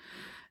fucking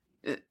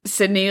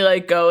Sydney,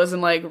 like, goes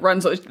and, like,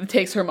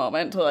 takes her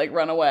moment to, like,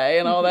 run away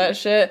and all that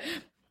shit.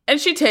 And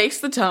she takes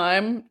the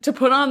time to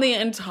put on the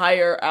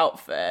entire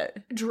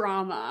outfit.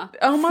 Drama.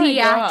 Oh my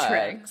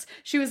Theatrics. God.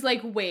 She was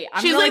like, wait,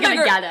 I'm really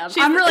gonna get him.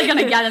 I'm really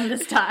gonna get him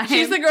this time.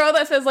 She's the girl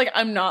that says, like,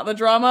 I'm not the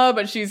drama,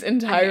 but she's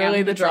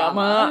entirely the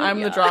drama.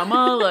 I'm the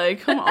drama.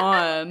 Like, come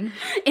on.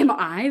 Am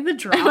I the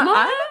drama? Am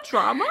I the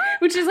drama?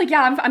 Which is like,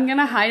 yeah, I'm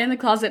gonna hide in the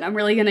closet and I'm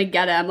really gonna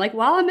get him. Like,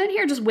 while I'm in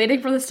here just waiting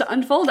for this to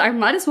unfold, I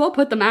might as well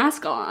put the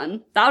mask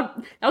on. That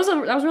was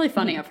really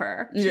funny of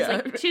her.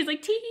 She's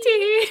like, tee,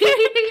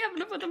 I'm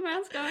gonna put the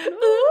mask on.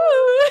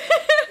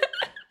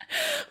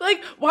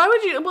 Like, why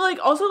would you, like,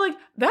 also, like,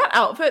 that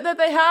outfit that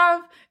they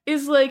have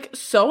is, like,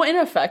 so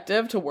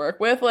ineffective to work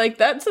with. Like,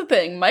 that's the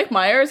thing. Mike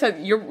Myers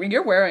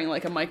you're wearing,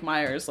 like, a Mike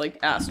Myers, like,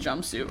 ass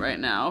jumpsuit right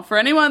now. For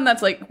anyone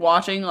that's, like,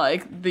 watching,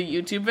 like, the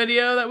YouTube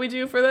video that we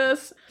do for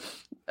this,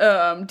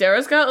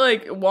 Dara's got,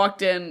 like,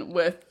 walked in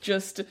with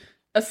just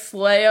a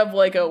sleigh of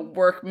like a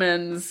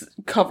workman's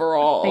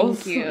coveralls.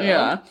 Thank you.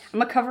 Yeah.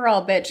 I'm a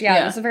coverall bitch. Yeah,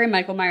 Yeah. this is a very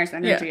Michael Myers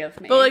energy of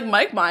me. But like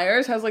Mike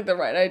Myers has like the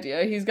right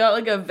idea. He's got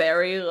like a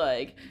very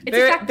like It's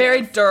very effective.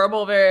 very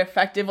durable, very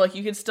effective. Like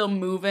you could still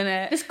move in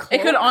it. This It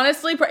could cloak-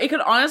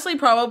 honestly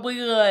probably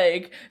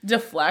like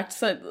deflect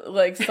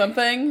like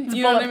something.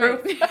 You know what I mean?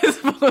 bulletproof. It's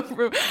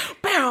bulletproof.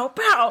 Pow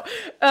pow.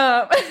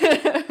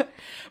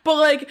 But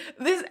like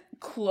this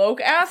cloak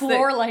ass thing-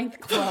 floor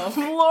length cloak.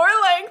 floor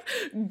length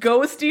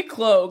ghosty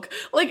cloak,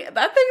 like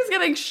that thing is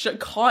getting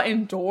caught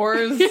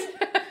indoors.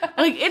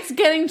 Like it's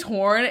getting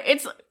torn.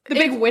 It's The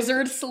big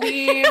wizard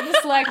sleeves.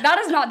 Like, that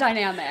is not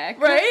dynamic.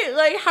 right.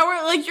 Like how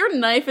are like your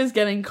knife is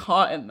getting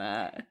caught in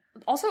that.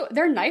 Also,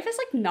 their knife is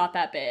like not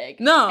that big.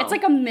 No. It's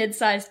like a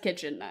mid-sized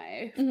kitchen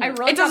knife. I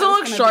really It thought doesn't was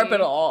look gonna sharp be-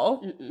 at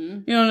all.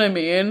 You know what I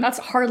mean? That's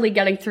hardly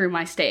getting through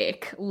my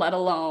steak, let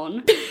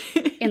alone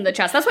in the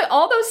chest. That's why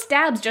all those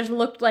stabs just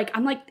looked like,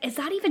 I'm like, is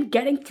that even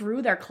getting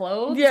through their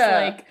clothes?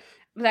 Yeah. Like,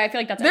 but I feel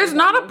like that's There's every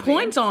not a movie.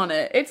 point on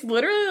it. It's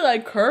literally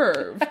like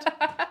curved.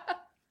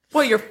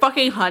 What, your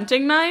fucking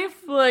hunting knife?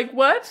 Like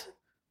what?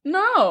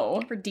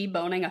 No. For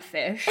deboning a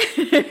fish.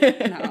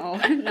 No.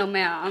 No,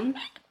 ma'am.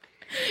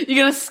 You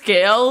gonna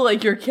scale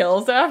like your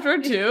kills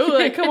after too?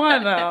 Like, come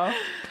on now.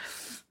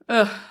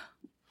 Ugh.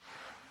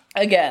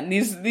 Again,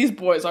 these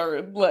boys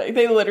are like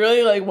they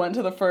literally like went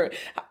to the first.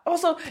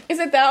 Also, is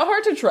it that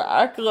hard to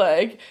track?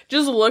 Like,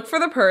 just look for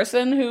the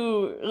person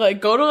who like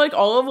go to like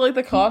all of like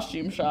the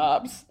costume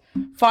shops,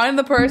 find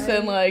the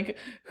person like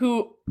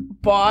who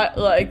bought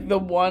like the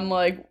one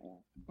like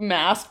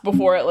mask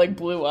before it like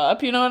blew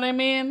up. You know what I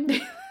mean?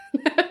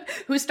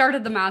 Who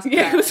started the mask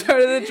Yeah, who trend?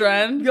 started the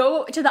trend?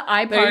 Go to the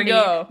eye There you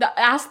party. go.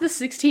 Ask the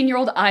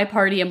 16-year-old eye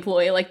party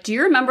employee, like, do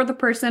you remember the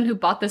person who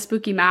bought the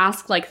spooky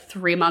mask like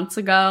 3 months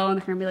ago? And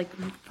they're gonna be like,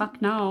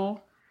 fuck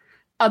no.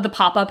 The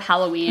pop-up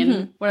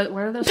Halloween. What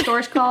are those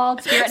stores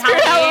called? Spirit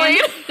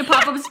Halloween. The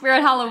pop-up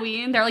Spirit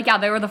Halloween. They're like, yeah,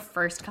 they were the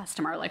first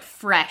customer, like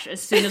fresh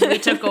as soon as we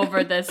took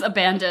over this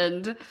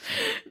abandoned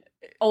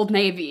Old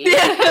Navy.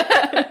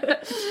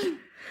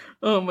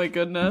 Oh my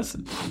goodness.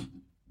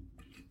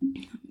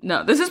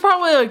 No, this is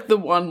probably like the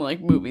one like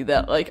movie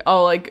that like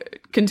I'll like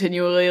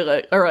continually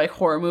like or like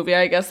horror movie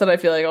I guess that I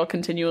feel like I'll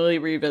continually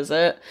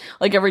revisit.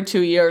 Like every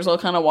 2 years I'll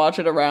kind of watch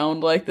it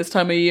around like this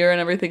time of year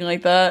and everything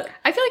like that.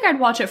 I feel like I'd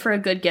watch it for a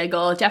good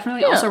giggle. It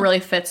definitely also really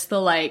fits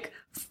the like,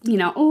 you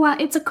know,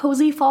 it's a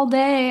cozy fall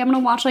day. I'm gonna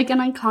watch like an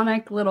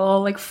iconic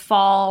little like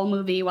fall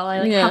movie while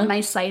I like have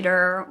nice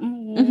cider.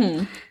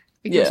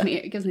 It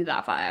gives me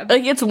that vibe.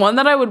 Like it's one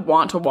that I would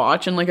want to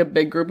watch in like a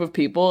big group of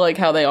people, like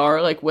how they are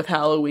like with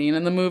Halloween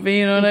in the movie,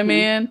 you know what I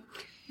mean?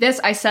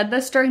 I said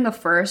this during the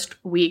first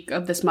week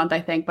of this month, I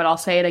think, but I'll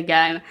say it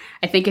again.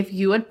 I think if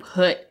you had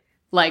put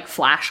like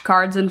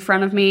flashcards in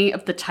front of me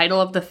of the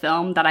title of the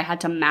film that I had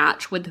to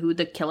match with who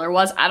the killer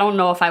was, I don't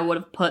know if I would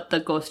have put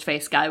the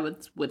Ghostface guy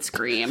with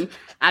Scream.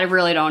 I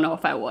really don't know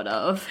if I would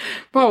have.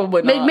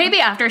 Probably not. Maybe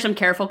after some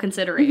careful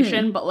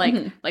consideration, but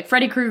like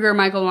Freddy Krueger,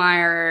 Michael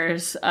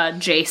Myers,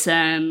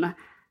 Jason,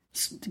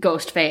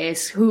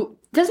 Ghostface, who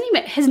doesn't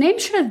even, his name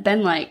should have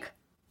been like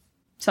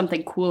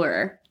something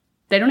cooler.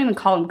 They don't even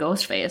call him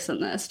Ghostface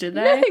in this, do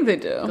they? I think they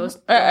do.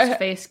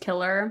 Ghostface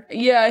Killer.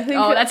 Yeah, I think.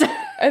 Oh, that's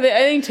I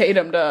think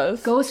Tatum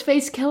does.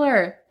 Ghostface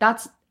Killer.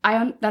 That's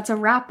a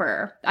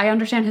rapper. I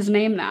understand his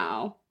name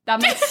now.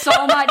 That makes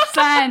so much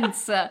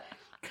sense.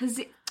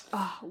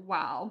 Oh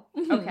wow.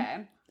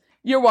 Okay.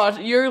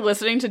 You're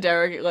listening to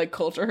Derek like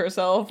culture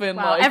herself and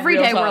Wow. like Every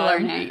real day we're time.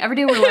 learning. Every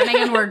day we're learning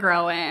and we're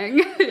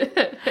growing.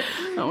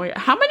 Oh my God.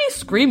 How many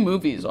Scream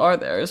movies are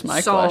there? Is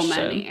my So question.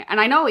 many. And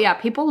I know, yeah,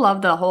 people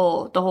love the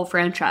whole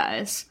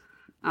franchise.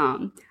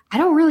 I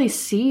don't really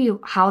see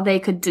how they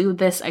could do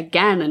this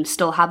again and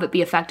still have it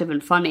be effective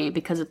and funny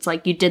because it's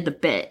like you did the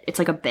bit. It's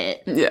like a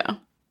bit. Yeah.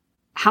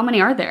 How many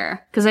are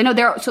there? Because I know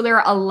there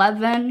are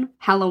 11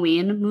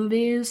 Halloween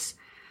movies.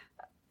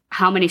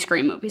 How many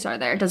Scream movies are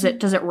there? Does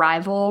it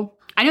rival?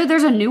 I know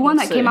there's a new one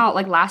that came out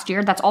like last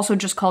year that's also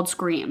just called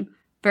Scream.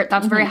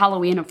 That's very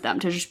Halloween of them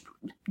to just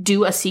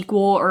do a sequel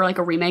or like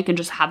a remake and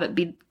just have it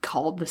be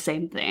called the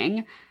same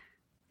thing.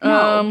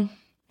 No.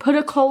 Put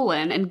a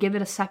colon and give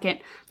it a second,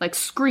 like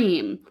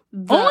Scream.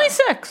 Only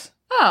 6.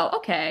 Oh,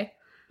 okay.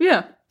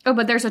 Yeah. Oh,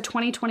 but there's a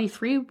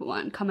 2023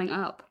 one coming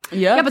up.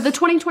 Yeah. Yeah, but the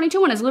 2022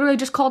 one is literally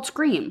just called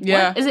Scream.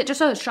 Yeah. What? Is it just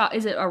a shot?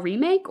 Is it a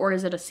remake or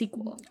is it a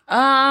sequel?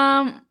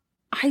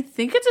 I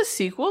think it's a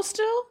sequel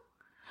still.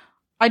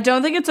 I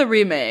don't think it's a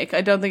remake.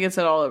 I don't think it's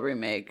at all a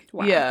remake.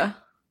 Wow. Yeah.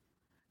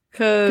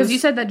 Because you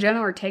said that Jenna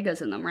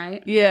Ortega's in them,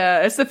 right?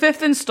 Yeah, it's the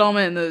 5th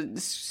installment in the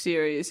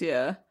series,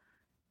 yeah.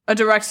 A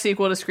direct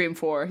sequel to Scream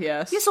 4,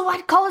 yes. Yeah, so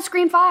why'd call it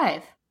Scream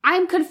 5?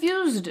 I'm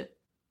confused.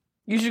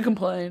 You should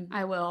complain.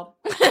 I will.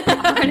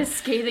 I'll write a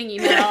scathing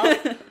email.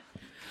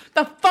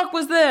 The fuck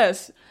was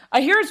this?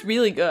 I hear it's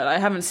really good. I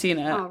haven't seen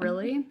it. Oh,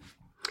 really?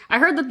 I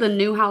heard that the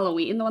new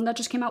Halloween, the one that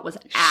just came out, was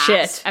ass.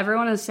 Shit.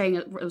 Everyone is saying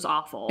it was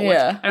awful.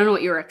 Yeah. I don't know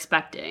what you were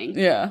expecting.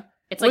 Yeah.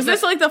 It's Was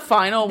this like the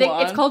final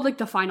one? It's called like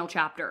the final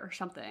chapter or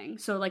something.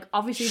 So like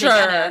obviously Sure,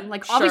 they get him.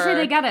 Like obviously sure.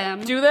 they get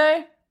him. Do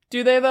they?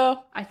 Do they,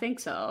 though? I think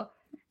so.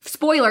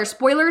 Spoilers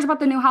about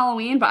the new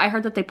Halloween, but I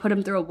heard that they put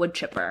him through a wood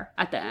chipper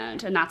at the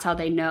end, and that's how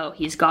they know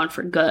he's gone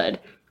for good,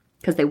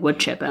 because they wood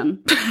chip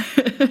him.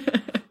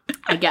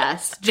 I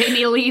guess.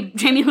 Jamie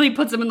Lee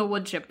puts him in the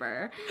wood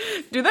chipper.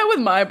 Do that with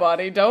my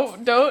body.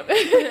 Don't.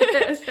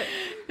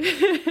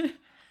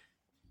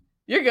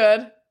 You're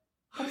good.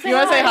 You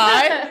want to say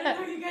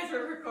hi? You guys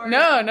were recording.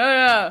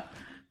 No.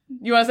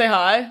 You want to say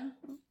hi?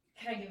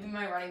 Can I give you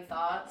my running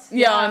thoughts?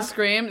 Yeah, on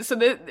Scream. So,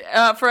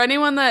 for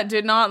anyone that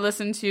did not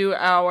listen to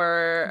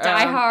our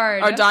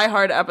Die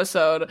Hard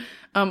episode,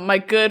 my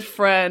good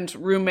friend,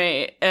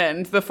 roommate,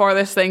 and the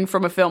farthest thing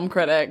from a film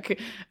critic,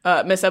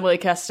 Miss Emily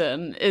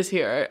Keston, is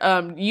here.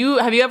 Have you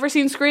ever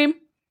seen Scream?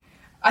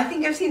 I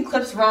think I've seen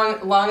clips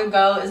long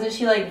ago. Isn't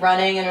she like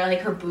running and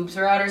her boobs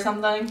are out or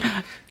something?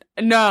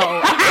 No.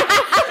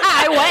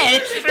 I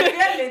wish. Maybe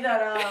I made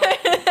that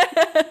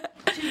up.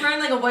 She's wearing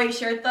like a white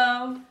shirt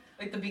though.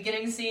 Like the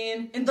beginning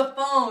scene. In the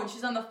phone.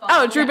 She's on the phone.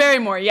 Oh, Drew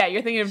Barrymore. Yeah,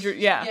 you're thinking of Drew.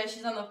 Yeah. Yeah,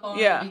 she's on the phone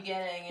Yeah. in the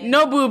beginning. And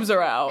No boobs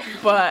are out,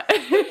 but.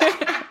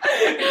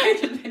 I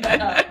just made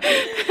that up.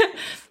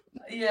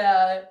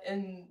 Yeah,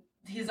 and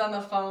he's on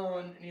the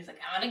phone and he's like,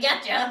 I'm gonna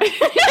get ya.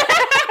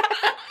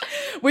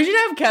 We should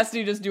have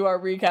Kesty just do our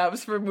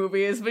recaps for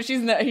movies, but she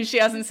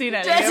hasn't seen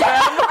any of them.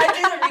 I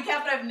do the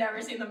recap, but I've never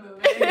seen the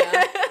movie.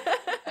 Yeah.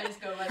 I just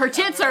go by Her the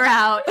tits cover. are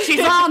out. She's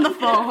on the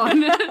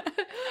phone.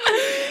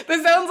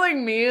 This sounds like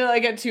me,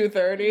 like at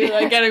 2:30,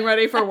 like getting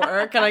ready for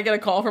work, and I get a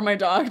call from my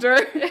doctor.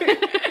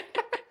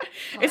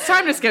 It's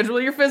time to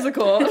schedule your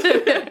physical.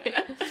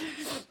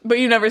 But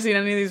you've never seen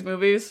any of these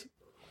movies?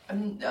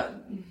 No,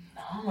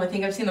 I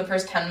think I've seen the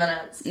first 10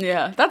 minutes.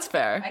 Yeah, that's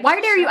fair. Why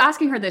are you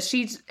asking her this?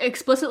 She's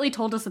explicitly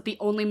told us that the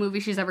only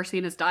movie she's ever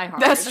seen is Die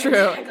Hard. That's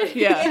true.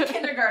 Yeah. And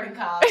Kindergarten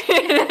Cop.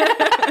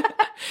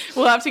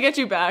 We'll have to get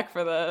you back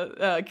for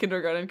the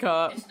Kindergarten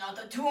Cop. It's not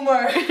the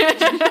tumor.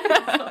 That's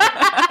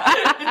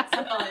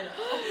all I know.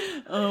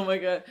 Oh my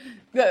god.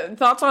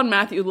 Thoughts on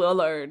Matthew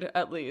Lillard,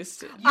 at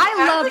least.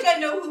 I think I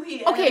know who he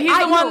is. Okay, He's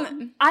the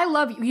one- I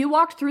love you. You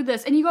walked through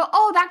this and you go,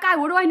 oh, that guy,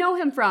 what do I know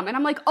him from? And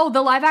I'm like, oh,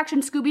 the live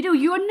action Scooby-Doo.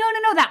 You go,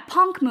 no, that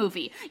punk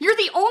movie. You're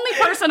the only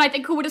person I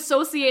think who would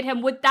associate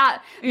him with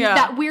that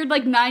weird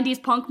like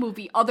 90s punk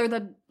movie, other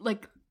than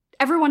like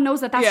everyone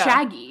knows that that's Yeah.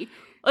 Shaggy.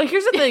 Like,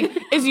 here's the thing,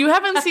 is you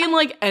haven't seen,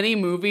 like, any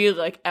movie,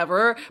 like,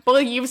 ever, but,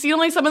 like, you've seen,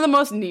 like, some of the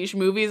most niche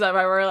movies I've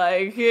ever,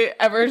 like,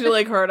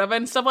 heard of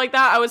and stuff like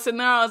that. I was sitting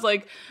there, I was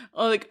like,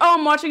 oh,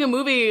 I'm watching a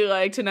movie,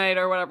 like, tonight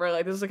or whatever,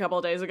 like, this was a couple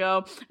of days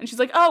ago, and she's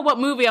like, oh, what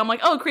movie? I'm like,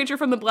 oh, Creature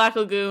from the Black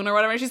Lagoon or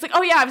whatever, and she's like,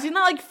 oh, yeah, I've seen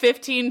that, like,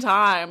 15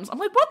 times. I'm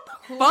like, what the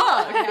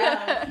fuck?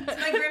 Yeah.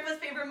 It's my grandpa's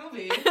favorite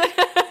movie.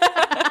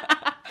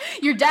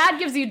 Your dad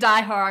gives you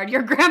Die Hard.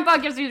 Your grandpa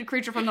gives you The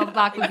Creature from the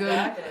Black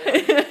Lagoon.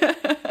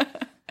 Exactly.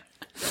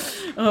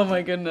 Oh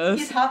my goodness.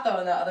 He's hot though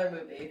in that other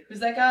movie. Who's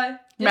that guy?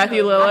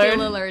 Matthew Didn't know- Lillard.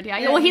 Matthew Lillard, yeah.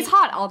 Well, he's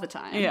hot all the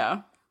time.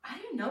 Yeah. I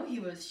didn't know he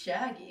was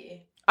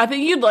Shaggy. I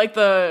think you'd like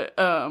the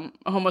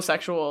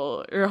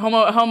homosexual or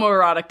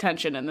homoerotic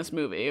tension in this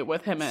movie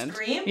with him and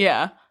Scream?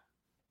 Yeah.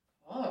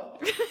 Whoa.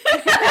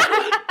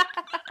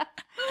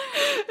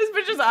 This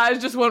bitch's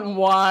eyes just went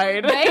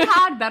wide. They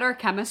had better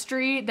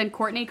chemistry than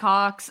Courtney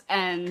Cox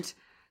and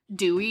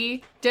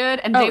Dewey did,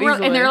 and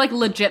easily. they're like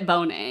legit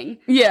boning.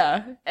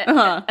 Yeah.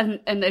 Uh-huh. And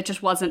it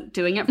just wasn't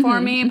doing it for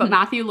me. But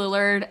Matthew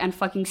Lillard and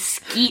fucking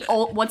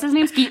what's his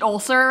name? Skeet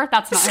Ulcer.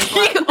 That's not his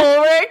Skeet name.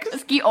 Ulrich.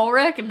 Skeet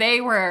Ulrich.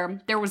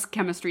 There was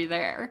chemistry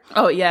there.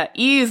 Oh yeah,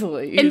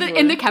 easily. In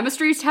the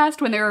chemistry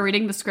test, when they were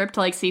reading the script to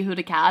like see who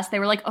to cast, they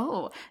were like,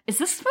 "Oh, is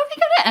this movie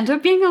gonna end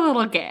up being a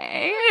little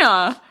gay?"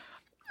 Yeah.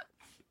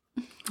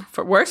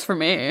 Works for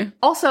me.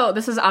 Also,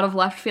 this is out of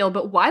left field,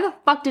 but why the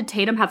fuck did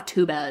Tatum have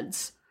two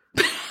beds?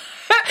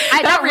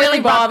 That really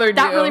bothered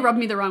That you. really rubbed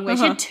me the wrong way.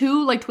 She had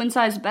two like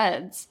twin-sized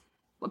beds.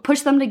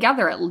 Push them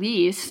together at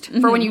least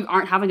for when you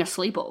aren't having a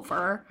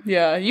sleepover.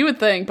 Yeah, you would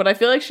think, but I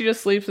feel like she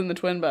just sleeps in the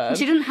twin bed.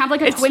 She didn't have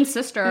like a twin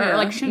sister, or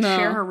like she shouldn't no,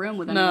 share her room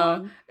with No,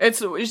 anyone.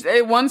 it's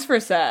one's for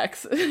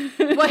sex.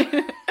 Like,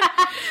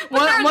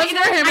 One's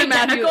for him and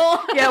Matthew. identical?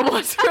 Yeah,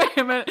 one's for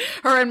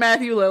her and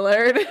Matthew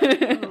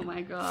Lillard. oh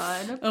my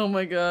god. Oh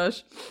my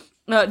gosh.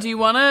 Do you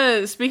want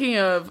to, speaking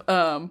of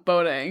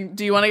boating,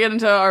 do you want to get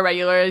into our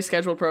regularly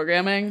scheduled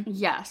programming?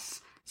 Yes.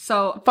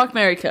 So Fuck,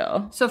 marry,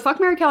 kill. fuck,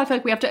 marry, kill. I feel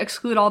like we have to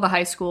exclude all the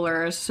high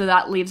schoolers, so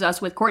that leaves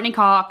us with Courtney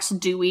Cox,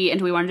 Dewey, and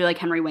do we want to do like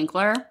Henry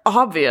Winkler?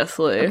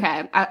 Obviously.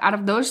 Okay, out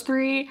of those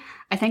three,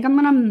 I think I'm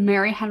gonna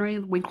marry Henry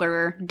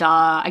Winkler.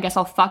 Duh. I guess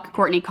I'll fuck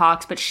Courtney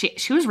Cox, but she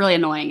was really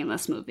annoying in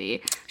this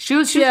movie. She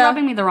was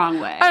rubbing me the wrong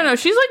way. I don't know.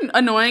 She's like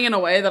annoying in a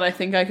way that I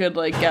think I could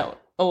like get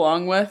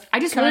along with. I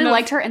just kind really of.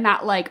 liked her in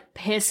that like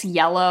piss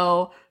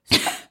yellow.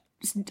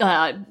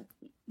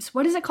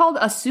 What is it called?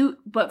 A suit,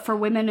 but for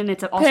women, and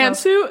it's also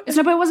Pantsuit?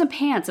 No, but it wasn't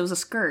pants. It was a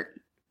skirt.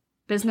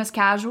 Business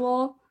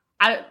casual.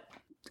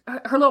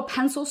 her little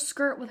pencil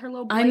skirt with her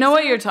little blazer. I know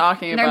what you're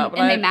talking about.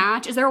 And they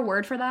match. Is there a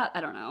word for that?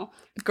 I don't know.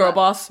 Girl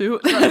boss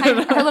suit.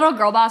 Her little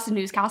girl boss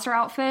newscaster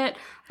outfit.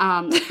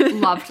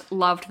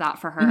 Loved that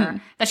for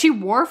her. That she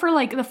wore for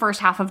like the first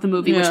half of the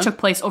movie, which took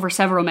place over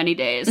many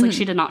days. Like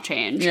she did not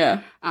change.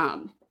 Yeah.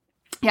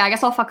 Yeah, I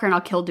guess I'll fuck her and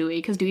I'll kill Dewey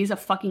because Dewey's a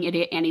fucking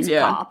idiot and he's a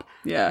cop.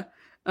 Yeah.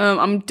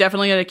 I'm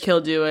definitely gonna kill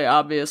Dewey,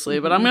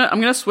 obviously, but I'm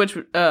gonna switch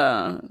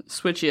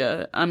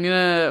you. I'm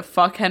gonna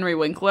fuck Henry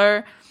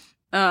Winkler,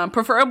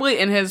 preferably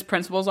in his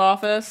principal's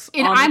office.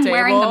 And I'm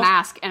wearing the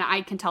mask, and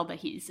I can tell that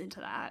he's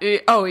into that.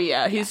 Oh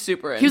yeah, he's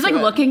super into it. He was like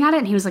looking at it,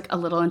 and he was like a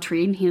little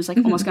intrigued. And he was like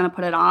almost gonna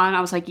put it on. I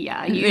was like, there's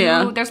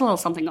a little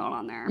something going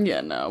on there.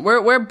 Yeah, no,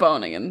 we're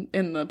boning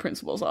in the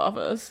principal's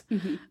office.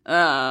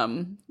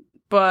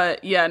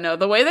 But yeah, no,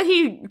 the way that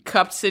he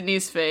cupped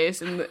Sydney's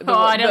face and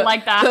I didn't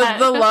like that.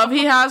 The love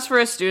he has for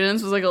his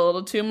students was like a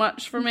little too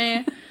much for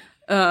me.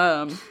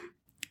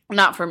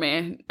 Not for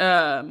me.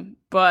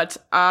 But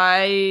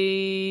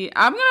I'm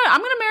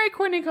gonna marry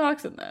Courtney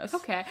Cox in this.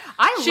 Okay,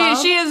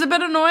 she is a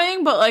bit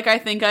annoying, but like I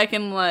think I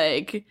can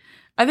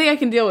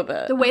deal with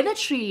it. The way that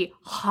she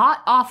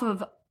hot off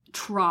of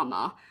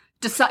trauma.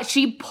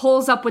 She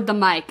pulls up with the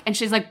mic and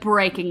she's like,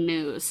 breaking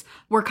news.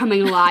 We're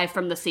coming live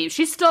from the scene.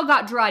 She's still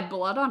got dried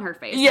blood on her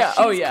face. Yeah,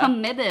 she's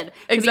committed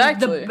to being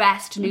the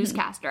best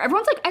newscaster.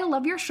 Everyone's like, I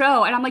love your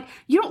show. And I'm like,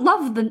 you don't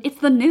love it's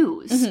the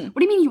news. What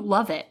do you mean you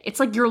love it? It's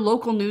like your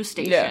local news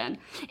station. Yeah.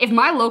 If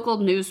my local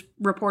news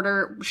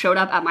reporter showed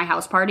up at my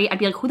house party, I'd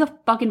be like, who the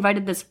fuck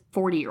invited this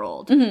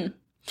 40-year-old?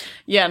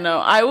 Yeah, no,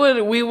 I would,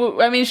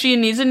 I mean, she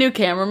needs a new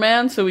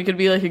cameraman, so we could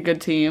be like a good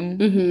team.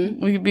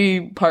 We could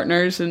be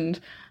partners and...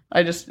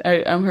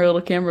 I'm her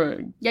little camera.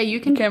 Yeah, you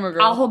can. Camera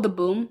girl. I'll hold the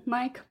boom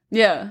mic.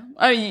 Yeah.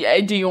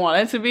 Do you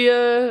want it to be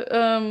a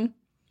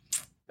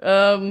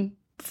throuple?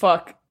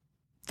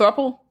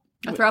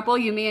 A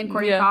throuple? You, me, and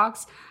Courtney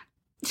Cox?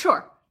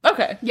 Sure.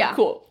 Okay. Yeah.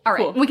 Cool. All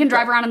right. Cool. We can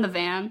drive around in the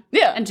van.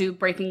 Yeah. And do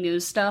breaking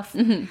news stuff.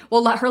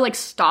 We'll let her like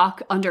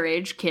stalk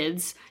underage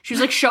kids. She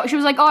was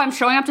like, oh, I'm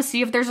showing up to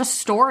see if there's a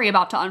story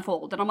about to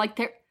unfold, and I'm like,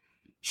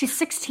 she's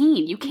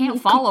 16. You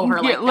can't follow her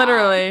like that.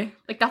 Literally.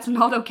 Like that's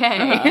not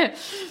okay.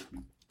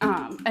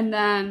 And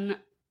then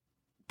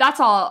that's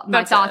all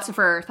my thoughts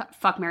for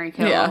Fuck, Marry,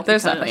 Kill. Yeah,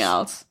 there's nothing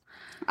else.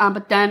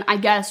 But then I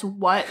guess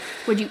what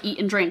would you eat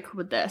and drink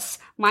with this?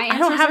 My answers I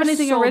don't have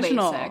anything so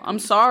original. Basic. I'm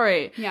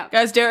sorry. Yeah.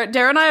 Guys, Dara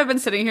and I have been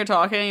sitting here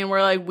talking and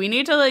we're like, we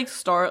need to like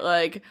start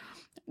like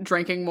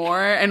drinking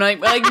more and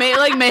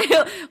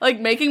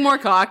making more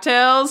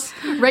cocktails.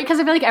 Right, because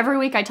I feel like every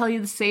week I tell you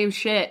the same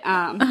shit.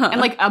 And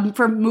like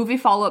for movie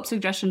follow-up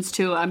suggestions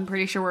too, I'm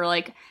pretty sure we're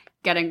like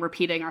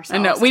repeating ourselves.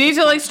 I know. We need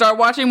to like start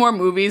watching more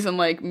movies and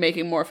like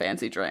making more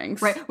fancy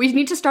drinks. Right. We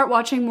need to start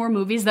watching more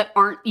movies that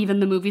aren't even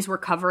the movies we're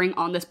covering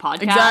on this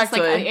podcast. Exactly.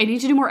 Like I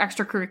need to do more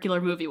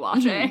extracurricular movie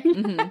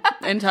watching.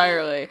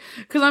 Entirely.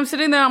 Because I'm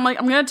sitting there, I'm like,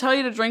 I'm going to tell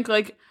you to drink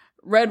like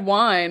red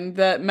wine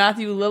that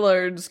Matthew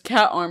Lillard's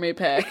Cat Army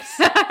picks.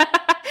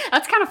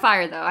 That's kind of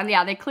fire though. And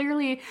yeah, I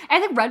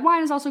think red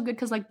wine is also good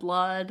because like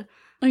blood.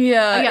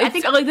 Yeah, I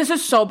think like this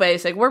is so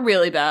basic. We're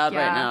really bad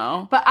right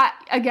now. But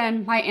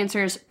again, my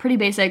answer is pretty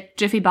basic.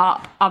 Jiffy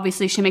Bop.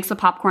 Obviously, she makes the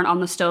popcorn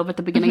on the stove at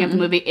the beginning of the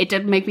movie. It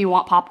did make me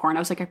want popcorn. I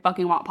was like, I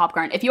fucking want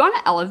popcorn. If you want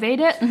to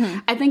elevate it,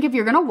 I think if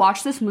you're gonna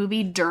watch this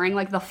movie during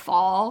like the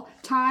fall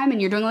time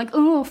and you're doing like,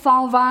 ooh,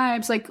 fall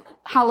vibes, like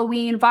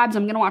Halloween vibes,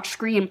 I'm gonna watch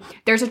Scream.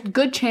 There's a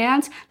good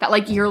chance that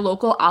like your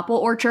local apple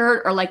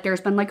orchard or like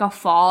there's been like a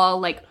fall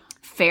like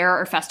fair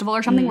or festival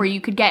or something where you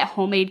could get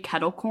homemade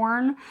kettle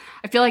corn.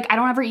 I feel like I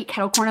don't ever eat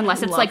kettle corn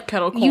unless it's like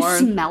kettle corn. You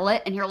smell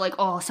it and you're like,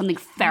 oh, something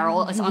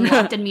feral is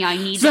unlocked in me. I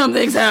need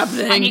something's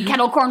happening. I need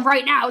kettle corn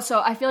right now.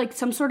 So I feel like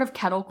some sort of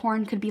kettle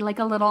corn could be like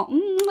a little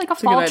like a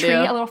fall treat,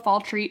 a little fall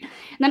treat.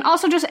 And then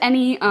also just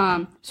any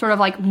sort of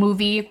like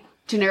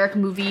generic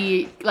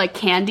movie like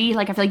candy.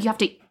 Like I feel like you have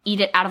to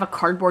eat it out of a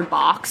cardboard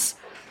box.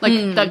 Like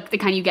the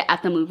kind you get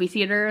at the movie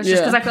theaters.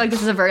 Just because I feel like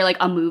this is a very like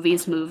a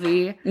movies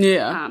movie.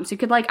 Yeah. So you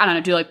could like, I don't know,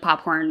 do like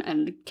popcorn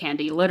and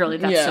candy. Literally,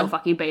 that's so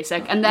fucking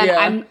basic. And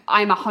then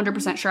I'm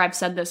 100% sure I've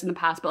said this in the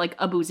past, but like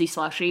a boozy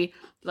slushie.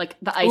 Like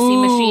the icy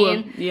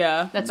machine.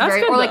 Yeah. That's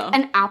very, or like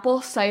an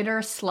apple cider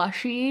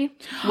slushie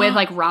with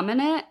like rum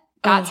in it.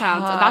 That's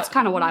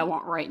kind of what I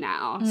want right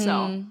now.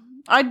 So.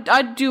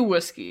 I'd do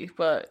whiskey,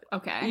 but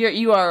okay,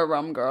 you are a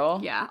rum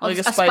girl. Yeah, like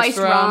a spiced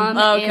rum.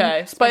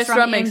 Okay, spiced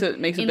rum makes a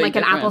big like difference.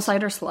 An apple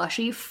cider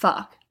slushy.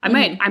 Fuck, I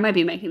might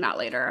be making that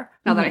later.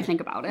 Now that I think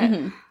about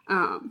it.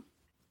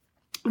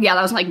 Yeah,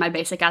 that was like my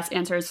basic ass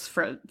answers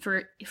for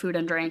food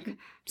and drink.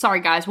 Sorry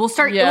guys, we'll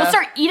start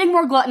eating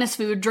more gluttonous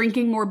food,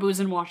 drinking more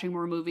booze, and watching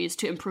more movies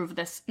to improve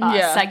this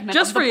segment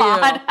just of the for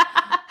pod.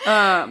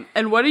 You.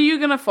 And what are you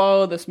gonna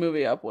follow this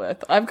movie up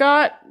with? I've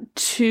got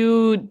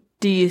 2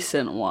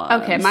 decent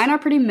ones. Okay, mine are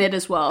pretty mid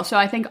as well. So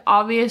I think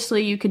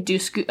obviously you could do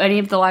any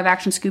of the live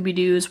action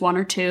Scooby-Doos, 1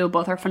 or 2.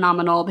 Both are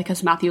phenomenal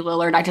because Matthew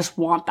Lillard, I just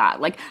want that.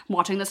 Like I'm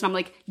watching this and I'm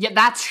like, yeah,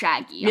 that's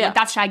Shaggy. I'm like,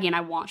 that's Shaggy and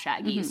I want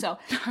Shaggy. So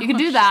you could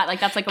do that. Like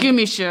that's like give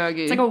me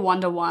Shaggy. It's like a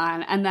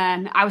 1-to-1. And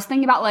then I was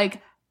thinking about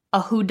like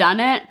a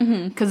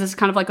whodunit, because it's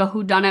kind of like a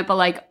whodunit, but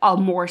like a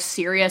more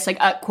serious, like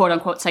a quote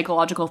unquote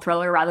psychological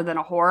thriller rather than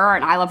a horror.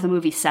 And I love the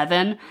movie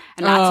Seven,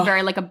 and that's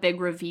very like a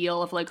big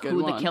reveal of like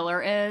who the killer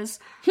is.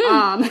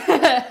 But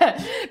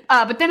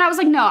then I was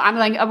like, no, I'm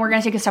like, we're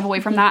gonna take a step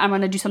away from that. I'm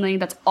gonna do something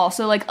that's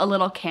also like a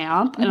little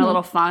camp and a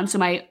little fun. So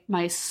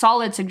my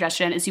solid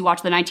suggestion is you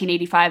watch the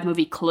 1985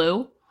 movie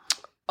Clue.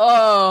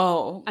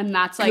 Oh, and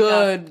that's like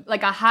good.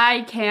 a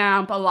high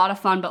camp, a lot of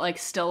fun, but like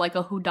still like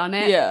a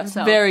whodunit. Yeah,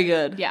 so, very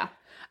good. Yeah.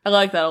 I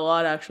like that a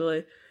lot,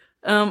 actually.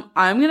 I'm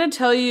gonna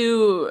tell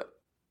you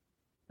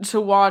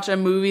to watch a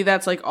movie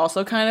that's like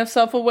also kind of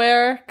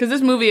self-aware, because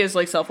this movie is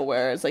like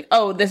self-aware. It's like,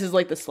 oh, this is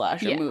like the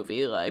slasher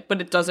movie, like,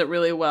 but it does it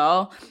really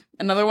well.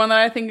 Another one that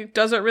I think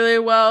does it really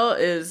well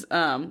is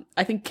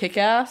I think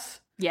Kick-Ass.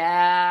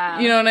 Yeah.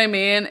 You know what I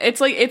mean?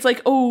 It's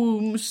like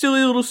oh,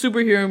 silly little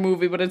superhero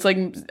movie, but it's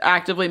like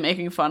actively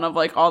making fun of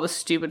like all the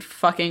stupid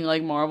fucking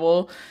like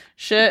Marvel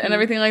shit and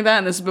everything like that.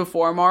 And this is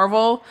before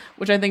Marvel,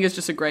 which I think is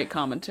just a great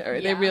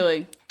commentary. They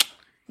really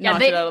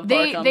knocked it out of the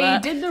park on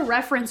that. They did the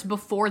reference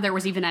before there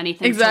was even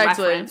anything to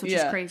reference, which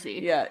is crazy.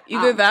 Yeah,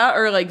 either that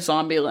or like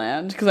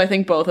Zombieland, because I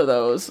think both of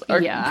those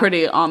are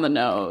pretty on the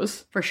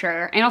nose. For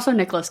sure. And also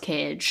Nicolas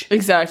Cage.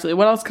 Exactly.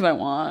 What else could I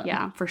want?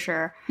 Yeah, for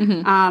sure.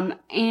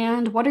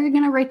 And what are you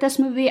going to rate this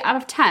movie out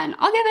of 10?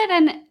 I'll give it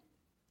an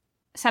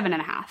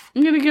 7.5.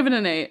 I'm gonna give it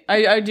an 8.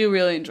 I do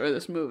really enjoy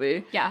this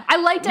movie. Yeah, I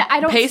liked it. I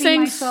don't pacing see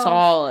myself,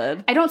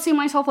 solid. I don't see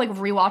myself like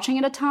rewatching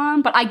it a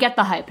ton, but I get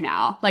the hype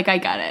now. Like I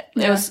get it.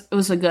 Yeah. It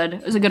was a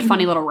good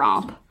funny little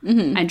romp. I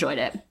enjoyed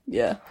it.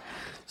 Yeah.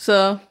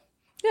 So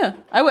yeah,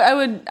 I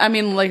would. I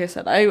mean, like I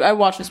said, I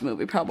watch this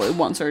movie probably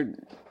once or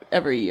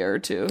every year or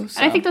two.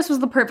 So. And I think this was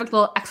the perfect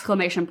little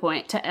exclamation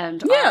point to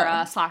end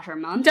our slasher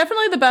month.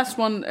 Definitely the best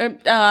one.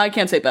 I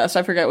can't say best.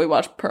 I forget we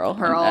watched Pearl.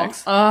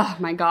 Oh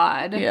my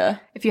god. Yeah.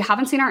 If you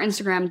haven't seen our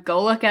Instagram,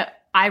 go look at.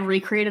 I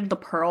recreated the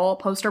Pearl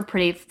poster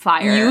pretty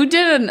fire. You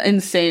did an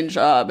insane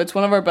job. It's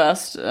one of our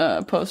best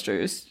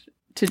posters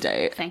to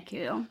date. Thank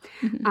you.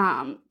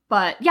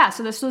 But yeah,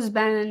 so this has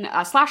been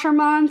a slasher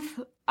month.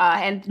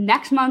 And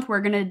next month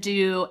we're going to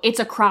do It's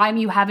a Crime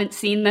You Haven't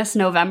Seen this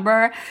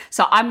November.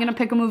 So I'm going to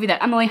pick a movie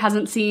that Emily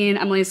hasn't seen.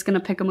 Emily's going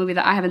to pick a movie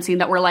that I haven't seen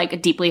that we're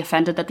like deeply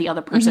offended that the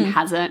other person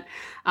hasn't.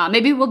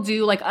 Maybe we'll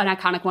do like an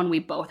iconic one we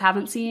both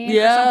haven't seen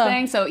or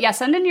something. So yeah,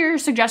 send in your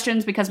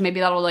suggestions because maybe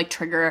that'll like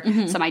trigger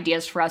some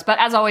ideas for us. But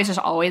as always, just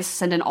always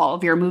send in all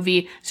of your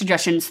movie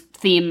suggestions,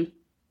 theme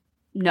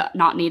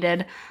not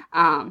needed.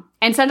 And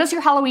send us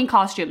your Halloween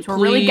costumes. We're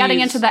really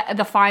getting into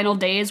the final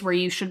days where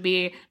you should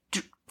be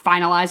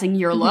finalizing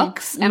your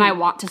looks, and I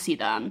want to see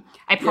them.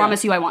 I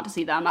promise you I want to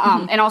see them.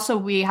 And also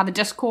we have a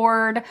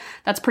Discord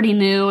that's pretty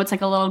new. It's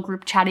like a little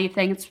group chatty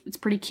thing. It's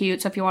pretty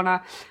cute. So if you want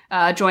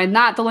to join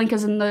that, the link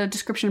is in the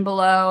description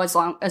below,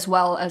 as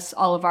well as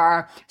all of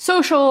our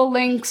social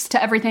links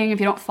to everything. If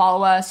you don't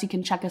follow us, you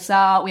can check us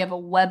out. We have a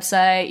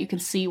website. You can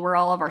see where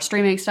all of our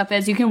streaming stuff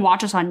is. You can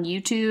watch us on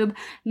YouTube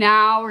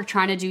now. We're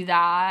trying to do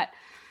that.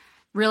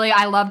 Really,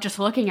 I love just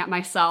looking at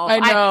myself. I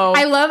know.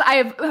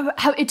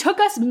 It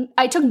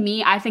took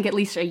me, I think, at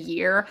least a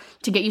year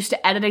to get used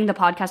to editing the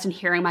podcast and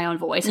hearing my own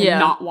voice and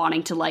not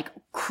wanting to like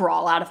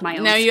crawl out of my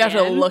own Now you skin.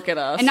 have to look at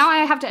us. And now I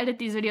have to edit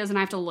these videos and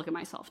I have to look at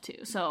myself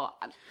too. So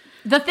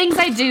the things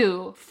I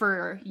do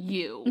for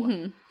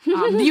you,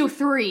 you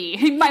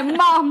three, my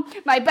mom,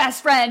 my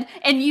best friend,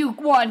 and you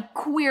one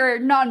queer,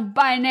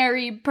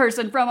 non-binary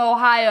person from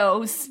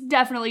Ohio who's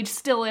definitely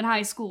still in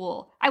high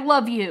school. I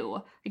love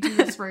you. I do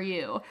this for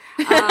you.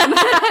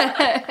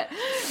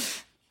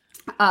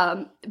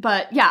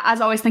 But yeah, as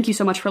always, thank you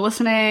so much for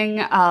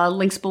listening.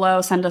 Links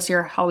below. Send us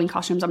your Halloween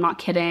costumes. I'm not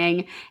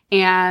kidding.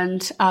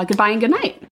 And goodbye and good night.